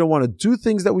 We don't want to do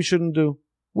things that we shouldn't do.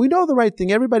 We know the right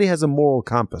thing. Everybody has a moral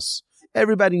compass.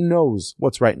 Everybody knows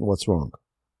what's right and what's wrong.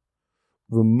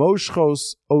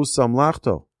 V'moshchos osam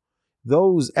lachto.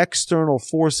 Those external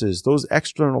forces, those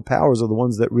external powers are the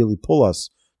ones that really pull us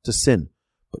to sin.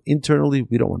 But internally,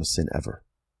 we don't want to sin ever.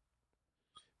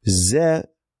 Zeh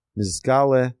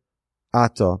mizgale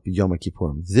ata b'Yom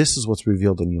Kippurim. This is what's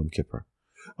revealed on Yom Kippur.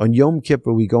 On Yom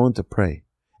Kippur, we go in to pray.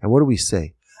 And what do we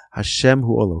say? Hashem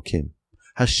hu Elokim.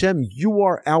 Hashem, you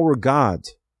are our God.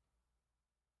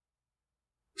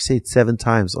 We say it 7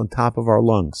 times on top of our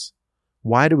lungs.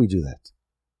 Why do we do that?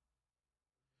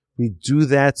 We do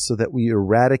that so that we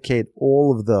eradicate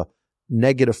all of the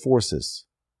negative forces.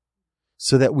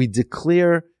 So that we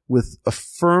declare with a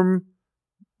firm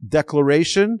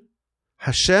declaration,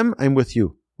 Hashem, I'm with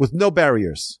you, with no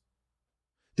barriers.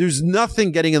 There's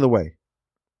nothing getting in the way.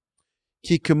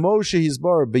 Ki kemoshe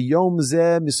hizbar b'yom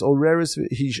zeh misoreres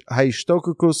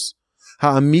ha'ishtokukus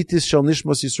ha'amitis shel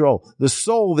nishmos Yisrael. The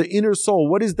soul, the inner soul.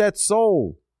 What is that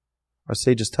soul? Our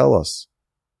sages tell us.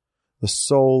 The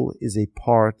soul is a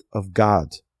part of God.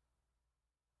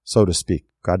 so to speak.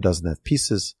 God doesn't have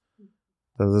pieces. He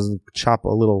doesn't chop a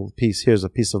little piece. Here's a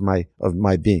piece of my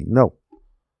being. No.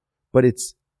 But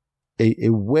it's a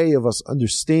way of us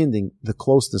understanding the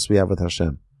closeness we have with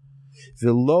Hashem.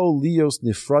 V'lo lios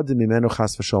nifradim mimenu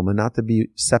chas v'sholom, and not to be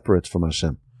separate from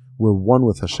Hashem. We're one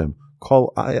with Hashem.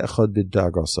 Kol echad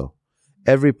b'dargaso.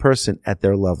 Every person at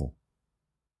their level.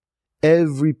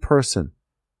 Every person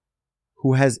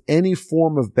who has any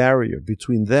form of barrier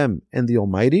between them and the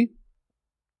Almighty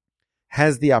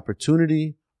has the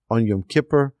opportunity on Yom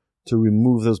Kippur to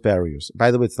remove those barriers.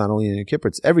 By the way, it's not only in Yom Kippur,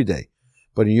 it's every day.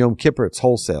 But in Yom Kippur, it's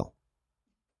wholesale.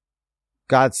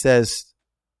 God says,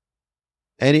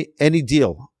 any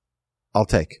deal, I'll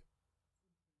take.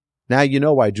 Now you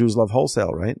know why Jews love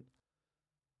wholesale, right?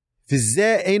 This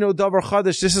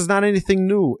is not anything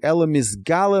new. There's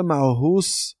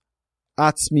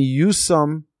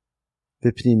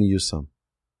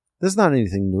not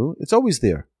anything new. It's always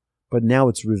there. But now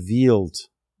it's revealed.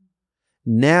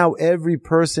 Now every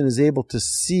person is able to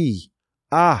see,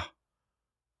 I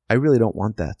really don't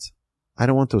want that. I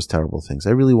don't want those terrible things.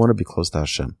 I really want to be close to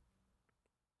Hashem.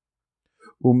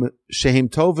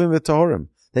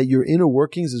 That your inner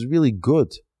workings is really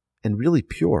good and really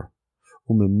pure.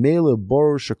 He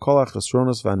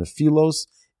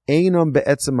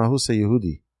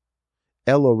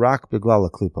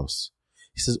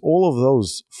says all of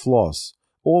those flaws,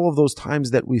 all of those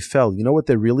times that we fell, you know what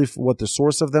the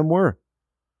source of them were?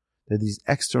 They're these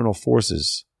external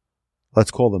forces.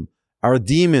 Let's call them our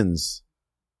demons,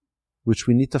 which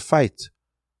we need to fight.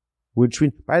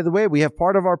 By the way, we have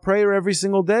part of our prayer every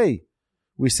single day.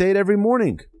 We say it every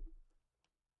morning.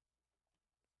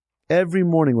 Every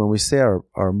morning when we say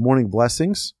our morning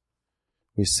blessings,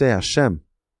 we say, Hashem,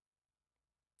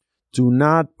 do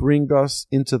not bring us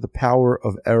into the power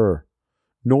of error,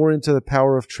 nor into the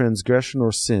power of transgression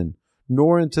or sin,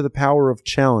 nor into the power of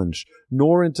challenge,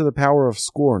 nor into the power of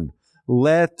scorn.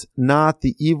 Let not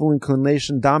the evil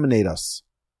inclination dominate us.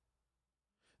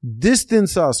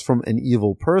 Distance us from an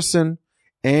evil person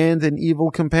and an evil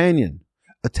companion.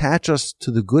 Attach us to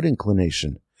the good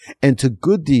inclination and to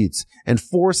good deeds, and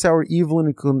force our evil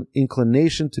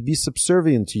inclination to be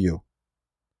subservient to you.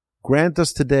 Grant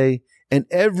us today and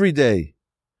every day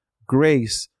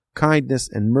grace, kindness,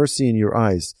 and mercy in your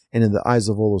eyes and in the eyes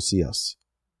of all who see us.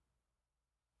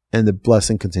 And the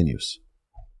blessing continues.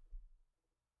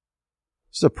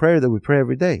 This is a prayer that we pray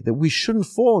every day, that we shouldn't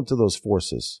fall into those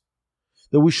forces,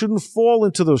 that we shouldn't fall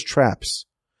into those traps,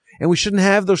 and we shouldn't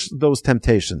have those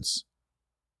temptations.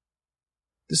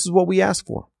 This is what we ask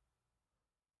for.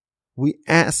 We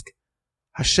ask,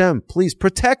 Hashem, please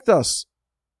protect us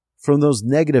from those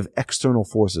negative external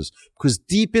forces. Because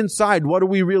deep inside, what do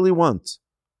we really want?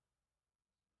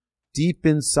 Deep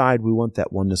inside, we want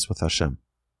that oneness with Hashem.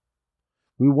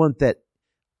 We want that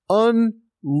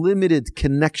unlimited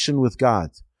connection with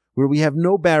God, where we have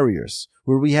no barriers,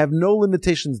 where we have no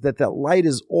limitations, that light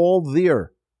is all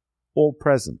there, all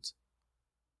present.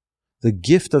 The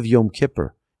gift of Yom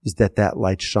Kippur is that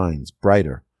light shines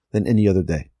brighter than any other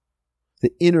day.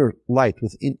 The inner light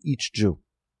within each Jew.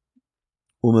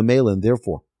 Umamela, and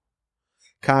therefore,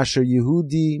 Kasher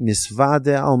Yehudi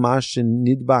misvade al mashin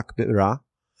nidbak be'ra,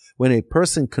 when a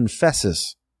person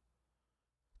confesses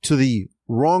to the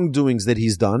wrongdoings that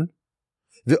he's done,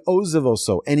 the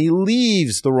ozevoso, and he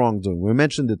leaves the wrongdoing. We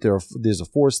mentioned that there's a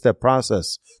 4-step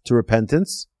process to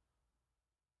repentance.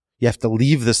 You have to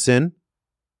leave the sin.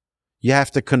 You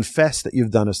have to confess that you've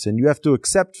done a sin. You have to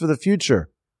accept for the future.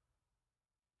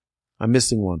 I'm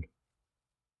missing one.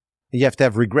 You have to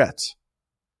have regrets.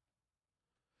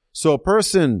 So a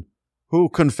person who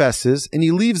confesses and he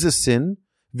leaves a sin,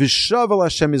 Vishav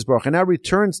Hashem Yisbarach, and now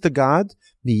returns to God,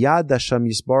 Miyad Hashem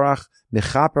Yisbarach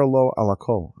mechaper lo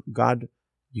alakol. God,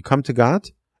 you come to God,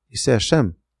 you say,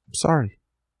 Hashem, I'm sorry.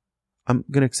 I'm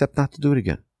going to accept not to do it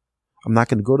again. I'm not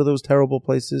going to go to those terrible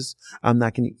places. I'm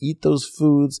not going to eat those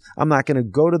foods. I'm not going to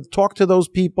go to talk to those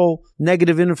people,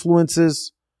 negative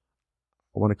influences.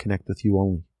 I want to connect with you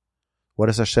only. What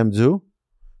does Hashem do?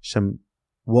 Hashem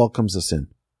welcomes us in.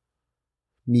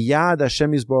 Miyad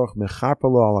Hashem Yisbarach mechaper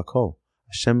lo alakol.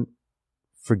 Hashem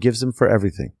forgives him for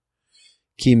everything.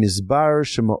 Ki mizbar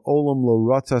shema olam lo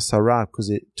rata sarah, because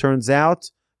it turns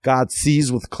out God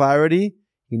sees with clarity.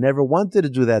 He never wanted to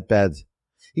do that bad.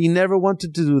 He never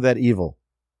wanted to do that evil.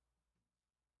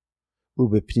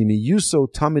 Ubepnimiyuso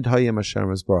tamid hayem Hashem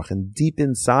Yisbarach, and deep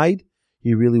inside,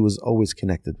 he really was always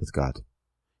connected with God.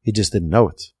 He just didn't know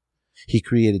it. He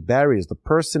created barriers. The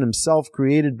person himself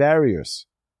created barriers.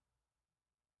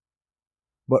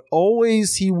 But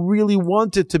always he really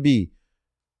wanted to be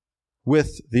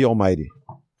with the Almighty.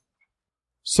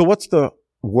 So what's the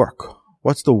work?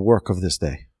 What's the work of this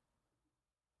day?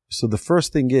 So the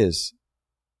first thing is,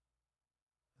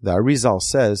 the Arizal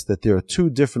says that there are two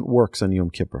different works on Yom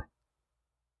Kippur.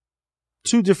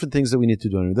 Two different things that we need to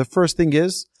do. The first thing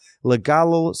is,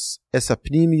 legalos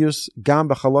esapnimius gam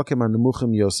b'chalokim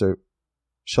hanemuchim yoser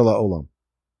shel ha'olam.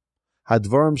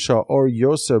 Hadvarim sha'or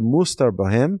yoser mustar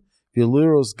bahem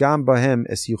v'liros gam bahem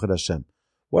es yuchad Hashem.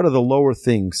 What are the lower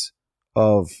things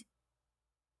of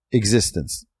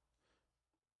existence?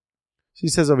 So he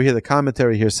says over here, the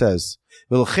commentary here says,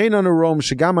 even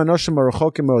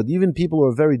people who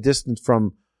are very distant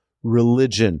from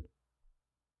religion,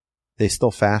 they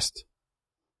still fast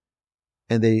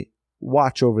and they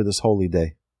watch over this holy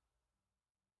day.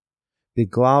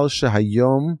 Because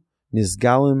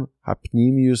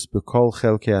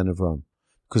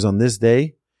on this day,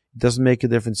 it doesn't make a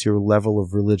difference your level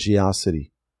of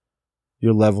religiosity,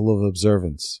 your level of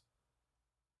observance.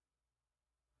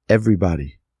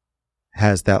 Everybody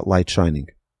has that light shining.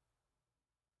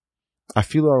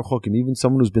 Afilu archokim, even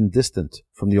someone who's been distant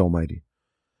from the Almighty.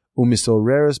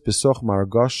 Umisoreres besoch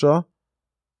margasha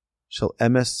shel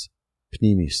emes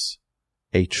pnimis.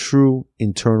 A true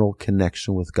internal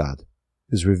connection with God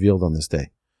is revealed on this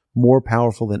day, more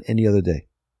powerful than any other day.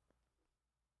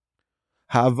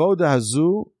 Ha'avoda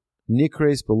hazu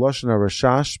nikres b'loshen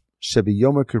harashash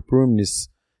shebiyom kippurim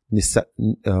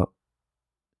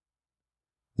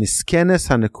niskenes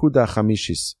hanekuda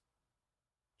chamishis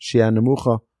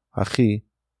she'anemucha hachi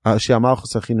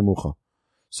she'amalchus hachi nemucha.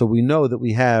 So we know that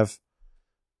we have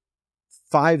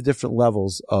 5 different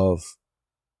levels of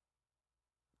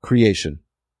creation.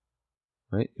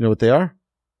 Right? You know what they are?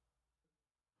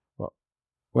 Well,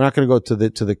 we're not going to go to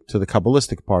the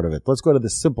Kabbalistic part of it. Let's go to the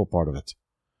simple part of it.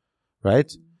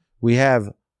 Right? We have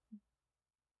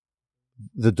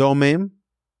the domem,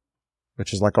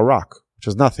 which is like a rock, which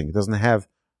is nothing. It doesn't have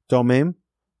domem,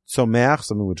 tzomeach,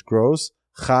 something which grows,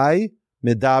 chai,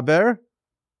 medaber,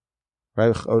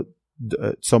 right?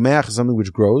 Tzomeach is something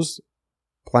which grows,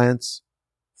 plants,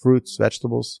 fruits,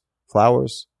 vegetables,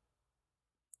 flowers,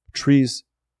 trees.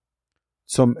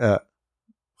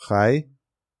 Chai.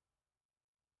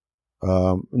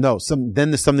 Then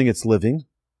there's something that's living,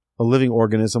 a living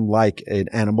organism like an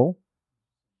animal.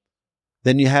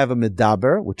 Then you have a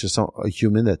medaber, which is a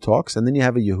human that talks, and then you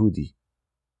have a Yehudi.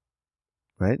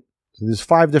 Right? So there's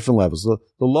 5 different levels. The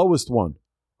lowest one,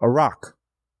 a rock.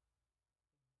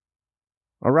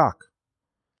 A rock.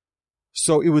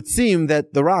 So it would seem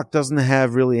that the rock doesn't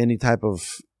have really any type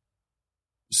of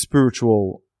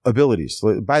spiritual abilities.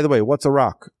 So, by the way, what's a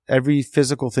rock? Every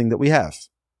physical thing that we have.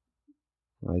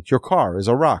 Right? Your car is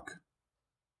a rock.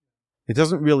 It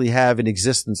doesn't really have an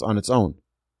existence on its own.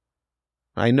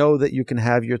 I know that you can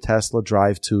have your Tesla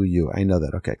drive to you. I know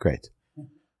that. Okay, great.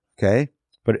 Okay?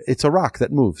 But it's a rock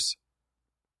that moves.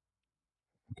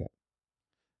 Okay.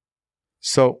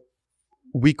 So,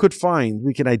 we can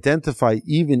identify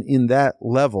even in that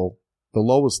level, the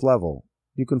lowest level,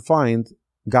 you can find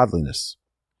godliness.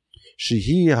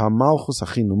 Shehi hamalchus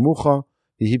hachi nemucha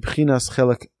v'hi b'chinas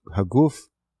chelek haguf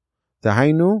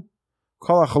dahainu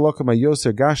kol hachalokim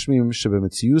hayoser gashmim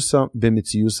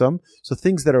sheb'mitziusam. So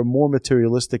things that are more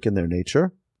materialistic in their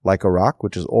nature, like a rock,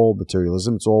 which is all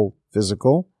materialism, it's all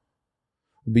physical.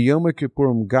 B'yom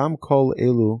kippurim gam kol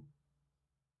elu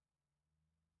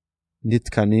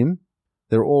nitkanim.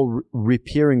 They're all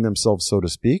repairing themselves, so to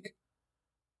speak.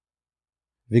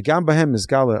 V'gam bahem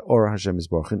mizgala or Hashem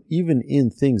yisborach. And even in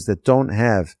things that don't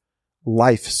have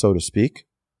life, so to speak,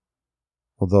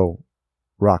 although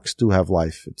rocks do have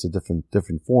life, it's a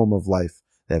different form of life.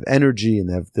 They have energy, and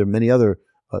there are many other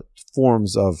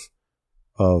forms of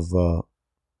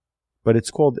but it's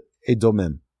called a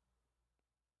domem.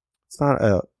 It's not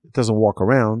it doesn't walk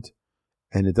around,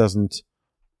 and it doesn't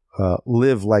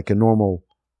live like a normal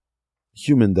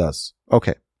human does.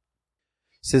 Okay. It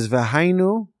says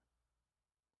v'hainu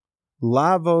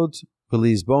lavod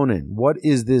v'lizbonen. What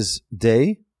is this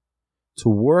day? To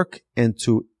work and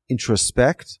to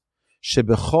introspect.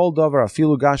 Shebechol davar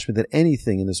afilu gashmi, that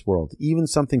anything in this world, even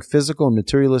something physical and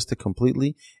materialistic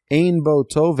completely, ein bo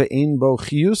tov ve'ein bo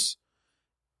chiyus,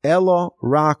 elo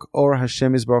rak or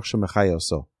Hashem yisborach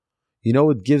shemechayoso. You know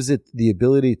what gives it the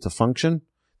ability to function?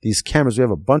 These cameras, we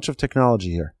have a bunch of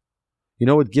technology here. You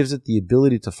know what gives it the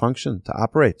ability to function, to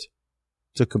operate,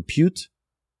 to compute?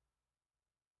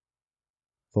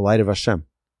 The light of Hashem.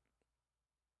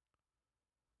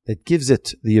 That gives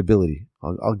it the ability.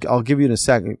 I'll give you in a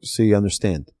second so you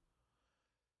understand.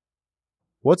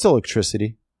 What's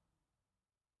electricity?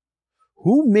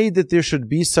 Who made that there should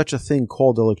be such a thing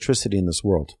called electricity in this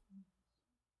world?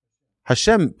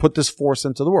 Hashem put this force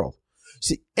into the world.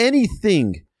 See,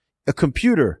 anything, a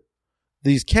computer,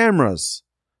 these cameras,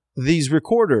 these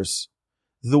recorders,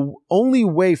 the only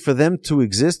way for them to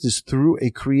exist is through a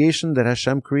creation that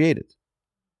Hashem created.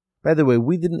 By the way,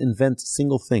 we didn't invent a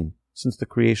single thing since the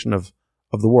creation of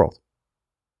the world.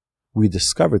 We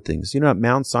discovered things. You know, at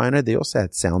Mount Sinai, they also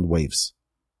had sound waves.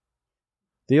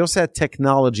 They also had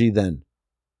technology then,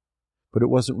 but it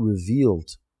wasn't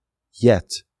revealed yet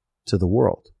to the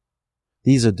world.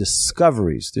 These are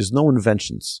discoveries. There's no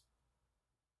inventions.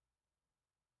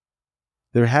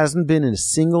 There hasn't been a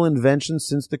single invention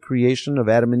since the creation of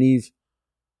Adam and Eve.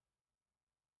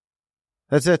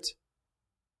 That's it.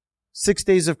 6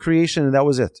 days of creation, and that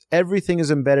was it. Everything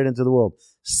is embedded into the world.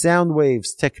 Sound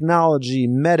waves, technology,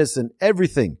 medicine,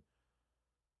 everything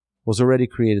was already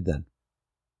created then.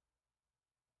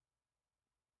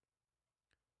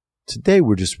 Today,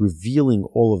 we're just revealing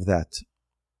all of that.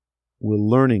 We're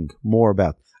learning more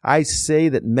about. I say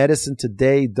that medicine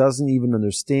today doesn't even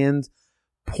understand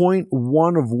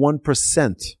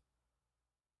 0.1%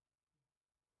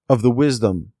 of the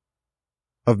wisdom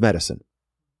of medicine.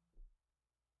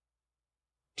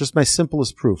 Just my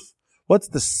simplest proof. What's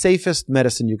the safest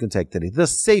medicine you can take today? The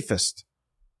safest.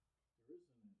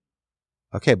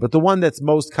 Okay, but the one that's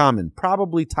most common,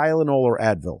 probably Tylenol or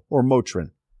Advil or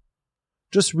Motrin.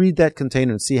 Just read that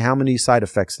container and see how many side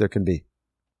effects there can be.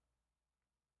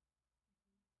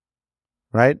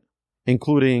 Right?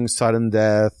 Including sudden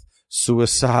death,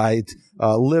 suicide,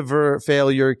 liver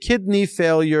failure, kidney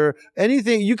failure,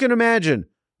 anything you can imagine.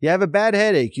 You have a bad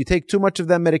headache, you take too much of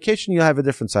that medication, you'll have a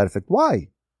different side effect. Why?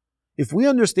 If we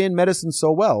understand medicine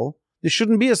so well, there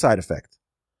shouldn't be a side effect.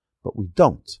 But we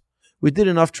don't. We did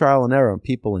enough trial and error on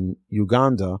people in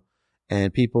Uganda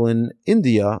and people in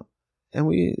India,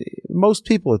 and most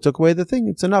people, it took away the thing.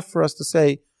 It's enough for us to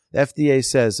say, the FDA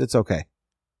says it's okay.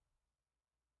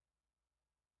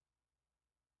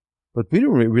 But we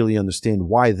don't really understand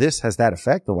why this has that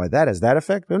effect or why that has that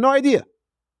effect. We have no idea.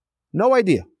 No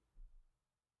idea.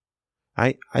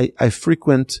 I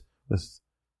frequent with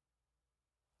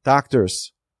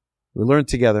doctors. We learn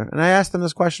together. And I ask them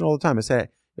this question all the time. I say,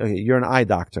 okay, you're an eye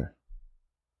doctor.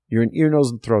 You're an ear,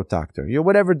 nose, and throat doctor. You're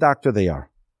whatever doctor they are.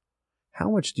 How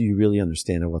much do you really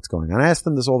understand of what's going on? I ask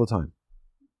them this all the time.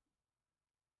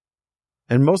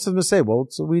 And most of them say, well,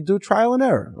 so we do trial and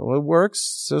error. Well, it works.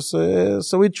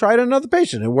 So we tried another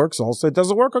patient. It works also. It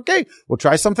doesn't work. Okay, we'll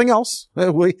try something else.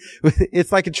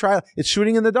 It's like a trial. It's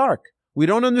shooting in the dark. We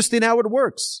don't understand how it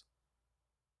works.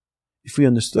 If we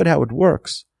understood how it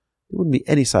works, there wouldn't be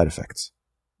any side effects.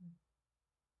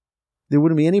 There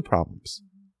wouldn't be any problems.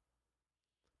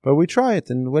 But we try it,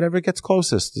 and whatever gets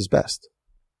closest is best.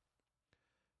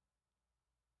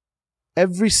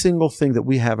 Every single thing that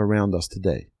we have around us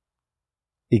today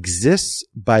exists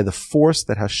by the force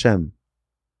that Hashem,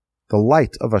 the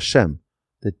light of Hashem,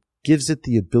 that gives it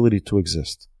the ability to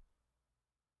exist.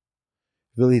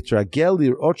 We have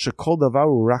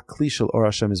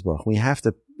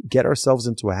to get ourselves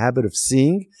into a habit of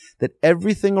seeing that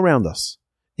everything around us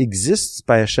exists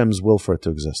by Hashem's will for it to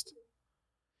exist.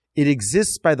 It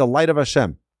exists by the light of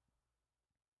Hashem.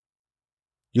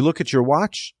 You look at your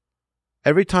watch,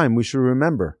 every time we should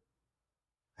remember,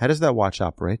 how does that watch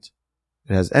operate?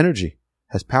 It has energy,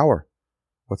 has power.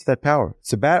 What's that power?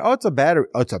 It's a battery. Oh, it's a battery.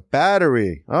 Oh, it's a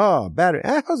battery. Oh, battery.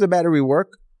 How does a battery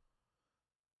work?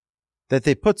 That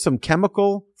they put some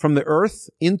chemical from the earth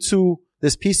into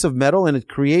this piece of metal and it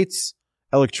creates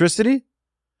electricity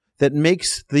that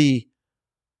makes the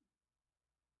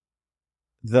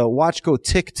watch go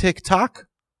tick, tick, tock?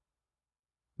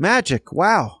 Magic.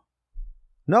 Wow.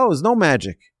 No, there's no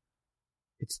magic.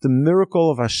 It's the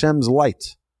miracle of Hashem's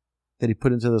light that He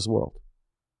put into this world.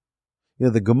 You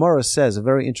know, the Gemara says a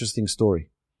very interesting story.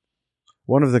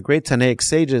 One of the great Tanaic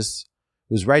sages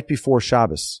was right before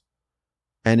Shabbos,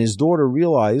 and his daughter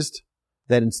realized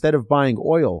that instead of buying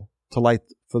oil to light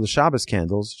for the Shabbos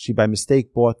candles, she by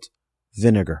mistake bought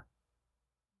vinegar.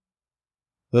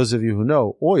 Those of you who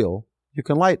know oil, you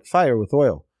can light fire with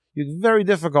oil. It's very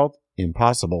difficult,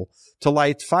 impossible, to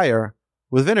light fire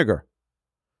with vinegar.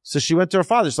 So she went to her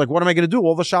father. She's like, what am I going to do?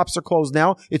 All the shops are closed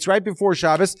now. It's right before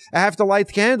Shabbos. I have to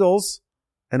light candles,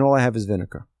 and all I have is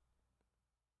vinegar.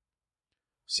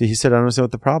 See, he said, I don't understand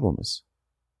what the problem is.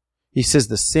 He says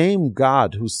the same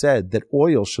God who said that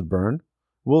oil should burn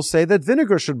will say that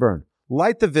vinegar should burn.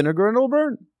 Light the vinegar and it'll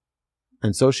burn.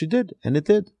 And so she did, and it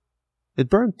did. It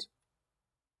burnt.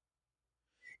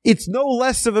 It's no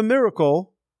less of a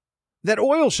miracle that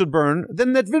oil should burn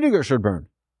than that vinegar should burn.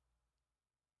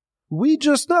 We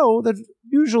just know that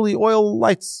usually oil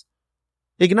lights,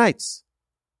 ignites,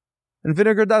 and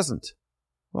vinegar doesn't.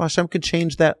 Well, Hashem could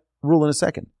change that rule in a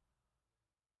second.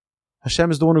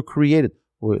 Hashem is the one who created.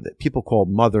 that people call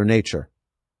Mother Nature.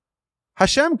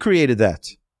 Hashem created that.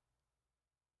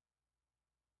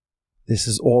 This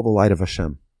is all the light of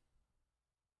Hashem.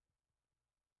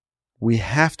 We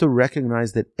have to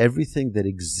recognize that everything that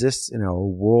exists in our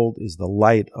world is the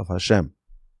light of Hashem.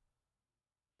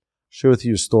 Share with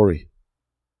you a story.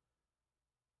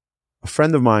 A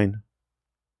friend of mine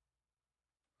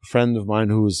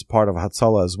who is part of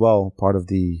Hatzalah as well, part of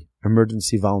the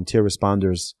emergency volunteer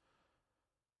responders,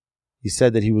 he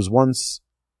said that he was once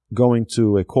going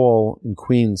to a call in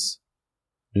Queens,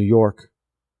 New York,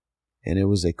 and it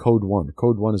was a code 1.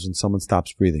 Code 1 is when someone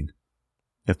stops breathing.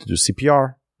 You have to do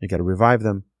CPR. You got to revive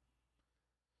them.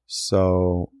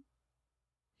 So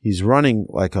he's running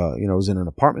he's in an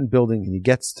apartment building, and he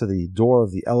gets to the door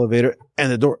of the elevator,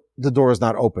 and the door is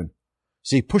not open.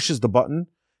 So he pushes the button,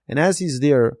 and as he's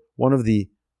there, one of the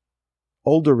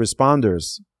older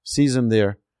responders sees him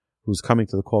there, who's coming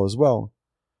to the call as well,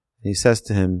 and he says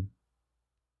to him,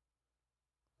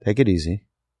 "Take it easy,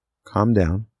 calm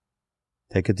down,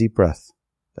 take a deep breath.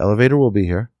 The elevator will be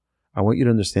here. I want you to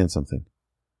understand something.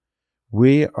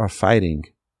 We are fighting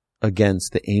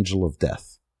against the angel of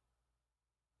death.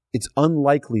 It's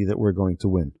unlikely that we're going to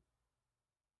win.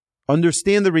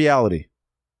 Understand the reality.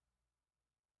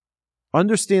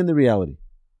 Understand the reality."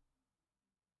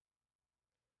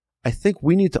 I think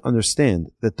we need to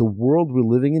understand that the world we're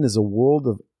living in is a world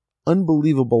of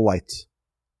unbelievable light.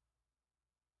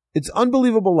 It's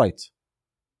unbelievable light.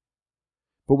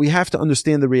 But we have to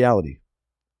understand the reality.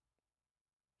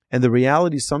 And the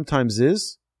reality sometimes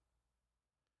is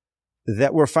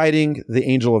that we're fighting the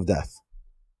angel of death.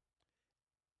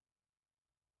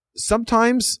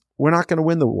 Sometimes we're not going to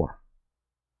win the war.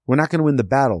 We're not going to win the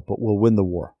battle, but we'll win the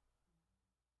war.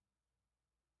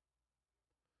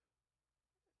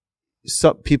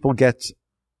 Some people get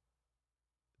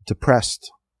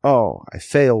depressed. Oh, I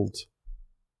failed.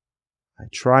 I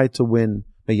tried to win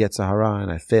my Yetzer Hara,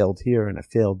 and I failed here and I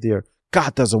failed there.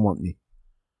 God doesn't want me.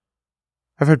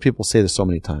 I've heard people say this so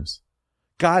many times.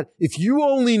 God, if you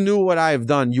only knew what I have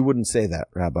done, you wouldn't say that,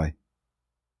 Rabbi.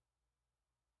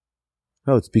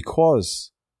 No, it's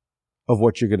because of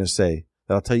what you're going to say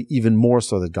that I'll tell you even more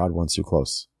so that God wants you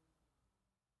close.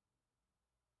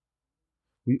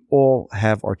 We all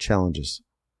have our challenges.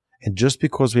 And just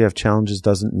because we have challenges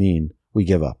doesn't mean we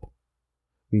give up.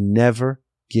 We never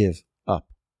give up.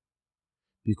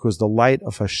 Because the light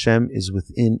of Hashem is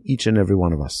within each and every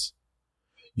one of us.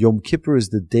 Yom Kippur is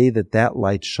the day that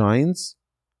light shines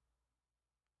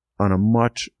on a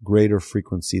much greater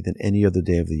frequency than any other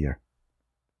day of the year.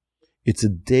 It's a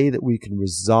day that we can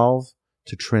resolve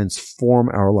to transform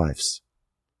our lives.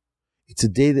 It's a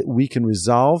day that we can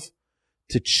resolve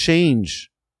to change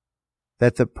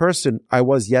that the person I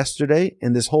was yesterday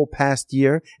and this whole past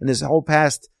year and this whole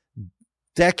past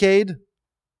decade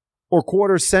or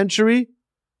quarter century,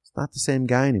 it's not the same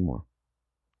guy anymore.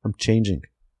 I'm changing.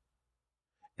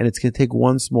 And it's going to take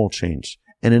one small change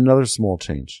and another small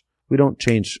change. We don't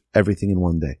change everything in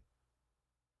one day,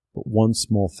 but one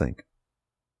small thing.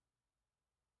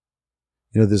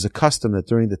 There's a custom that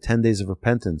during the 10 days of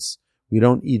repentance, we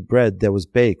don't eat bread that was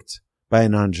baked by a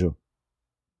non-Jew.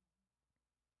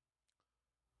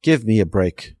 Give me a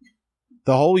break.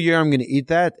 The whole year I'm going to eat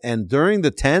that, and during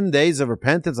the 10 days of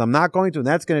repentance, I'm not going to, and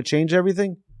that's going to change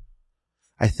everything?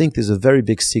 I think there's a very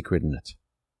big secret in it.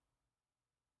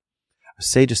 Our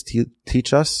sages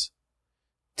teach us,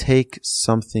 take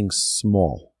something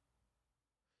small.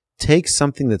 Take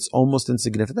something that's almost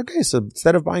insignificant. Okay, so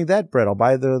instead of buying that bread, I'll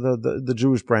buy the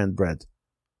Jewish brand bread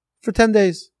for 10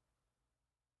 days.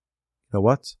 You know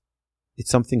what?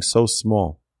 It's something so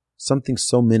small, something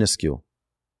so minuscule.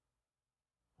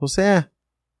 We'll say,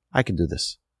 I can do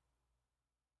this.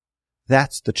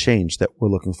 That's the change that we're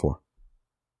looking for.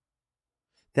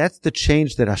 That's the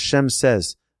change that Hashem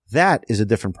says, that is a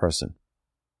different person.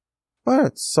 But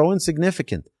it's so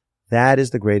insignificant. That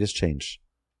is the greatest change.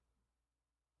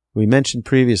 We mentioned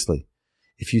previously,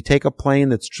 if you take a plane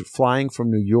that's flying from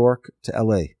New York to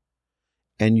LA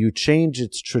and you change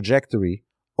its trajectory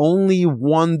only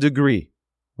 1 degree,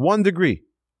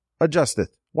 adjust it,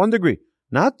 1 degree,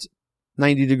 not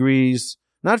 90 degrees,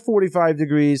 not 45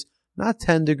 degrees, not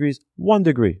 10 degrees, 1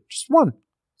 degree, just one.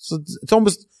 So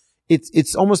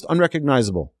it's almost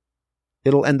unrecognizable.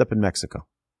 It'll end up in Mexico.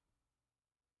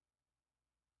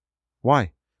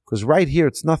 Why? Because right here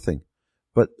it's nothing,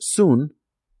 but soon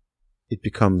it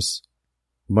becomes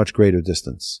much greater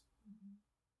distance.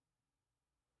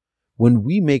 When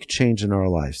we make change in our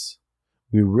lives,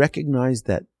 we recognize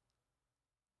that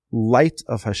light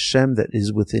of Hashem that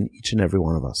is within each and every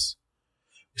one of us.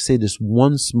 We say, this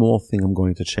one small thing I'm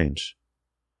going to change.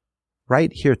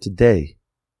 Right here today,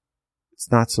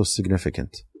 it's not so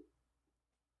significant.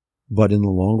 But in the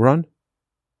long run,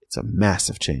 it's a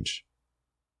massive change.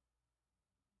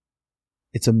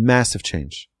 It's a massive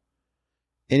change.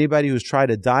 Anybody who's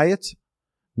tried a diet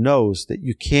knows that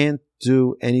you can't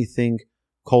do anything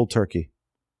cold turkey.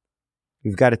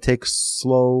 You've got to take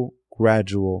slow,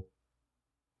 gradual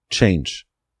change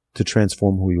to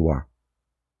transform who you are.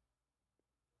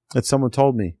 That someone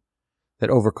told me that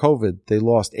over COVID, they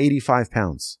lost 85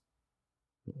 pounds.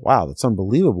 Wow, that's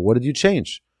unbelievable. What did you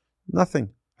change? Nothing.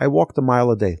 I walked a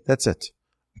mile a day. That's it.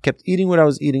 I kept eating what I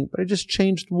was eating, but I just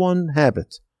changed one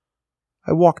habit.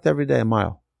 I walked every day a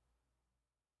mile.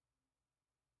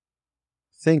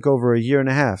 Think over a year and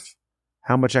a half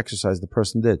how much exercise the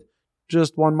person did.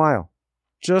 Just 1 mile.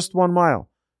 Just 1 mile.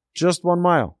 Just 1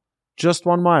 mile. Just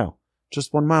 1 mile.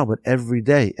 Just 1 mile. But every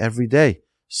day,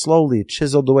 slowly it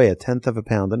chiseled away 1/10 of a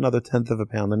pound, another 1/10 of a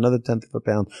pound, another 1/10 of a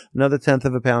pound, another 1/10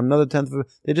 of a pound, another 1/10 of a...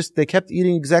 They kept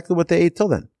eating exactly what they ate till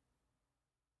then.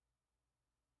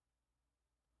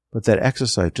 But that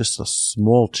exercise, just a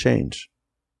small change,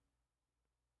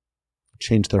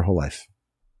 changed their whole life.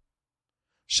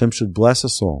 Hashem should bless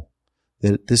us all,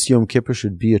 that this Yom Kippur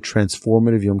should be a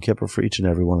transformative Yom Kippur for each and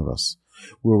every one of us,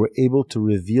 where we're able to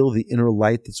reveal the inner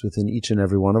light that's within each and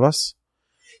every one of us,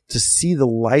 to see the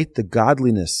light, the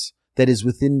godliness that is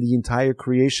within the entire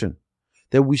creation,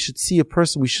 that we should see a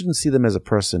person, we shouldn't see them as a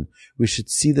person, we should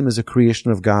see them as a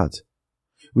creation of God.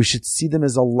 We should see them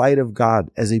as a light of God,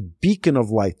 as a beacon of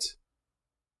light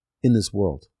in this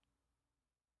world.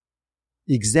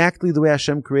 Exactly the way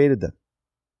Hashem created them.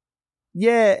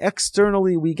 Yeah,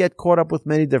 externally we get caught up with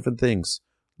many different things.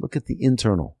 Look at the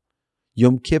internal.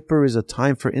 Yom Kippur is a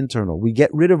time for internal. We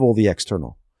get rid of all the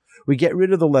external. We get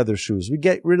rid of the leather shoes. We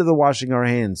get rid of the washing our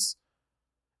hands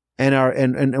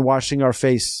and washing our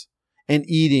face and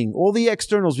eating. All the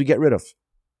externals we get rid of.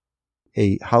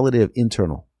 A holiday of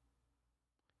internal.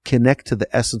 Connect to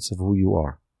the essence of who you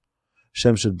are.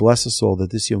 Hashem should bless us all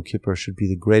that this Yom Kippur should be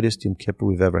the greatest Yom Kippur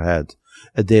we've ever had.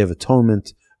 A day of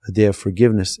atonement, a day of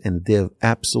forgiveness, and a day of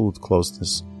absolute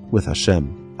closeness with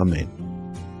Hashem. Amen.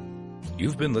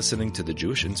 You've been listening to the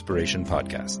Jewish Inspiration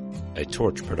Podcast, a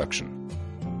Torch production.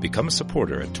 Become a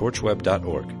supporter at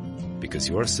torchweb.org because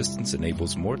your assistance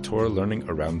enables more Torah learning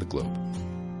around the globe.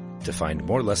 To find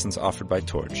more lessons offered by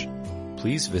Torch,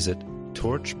 please visit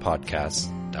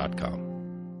torchpodcasts.com.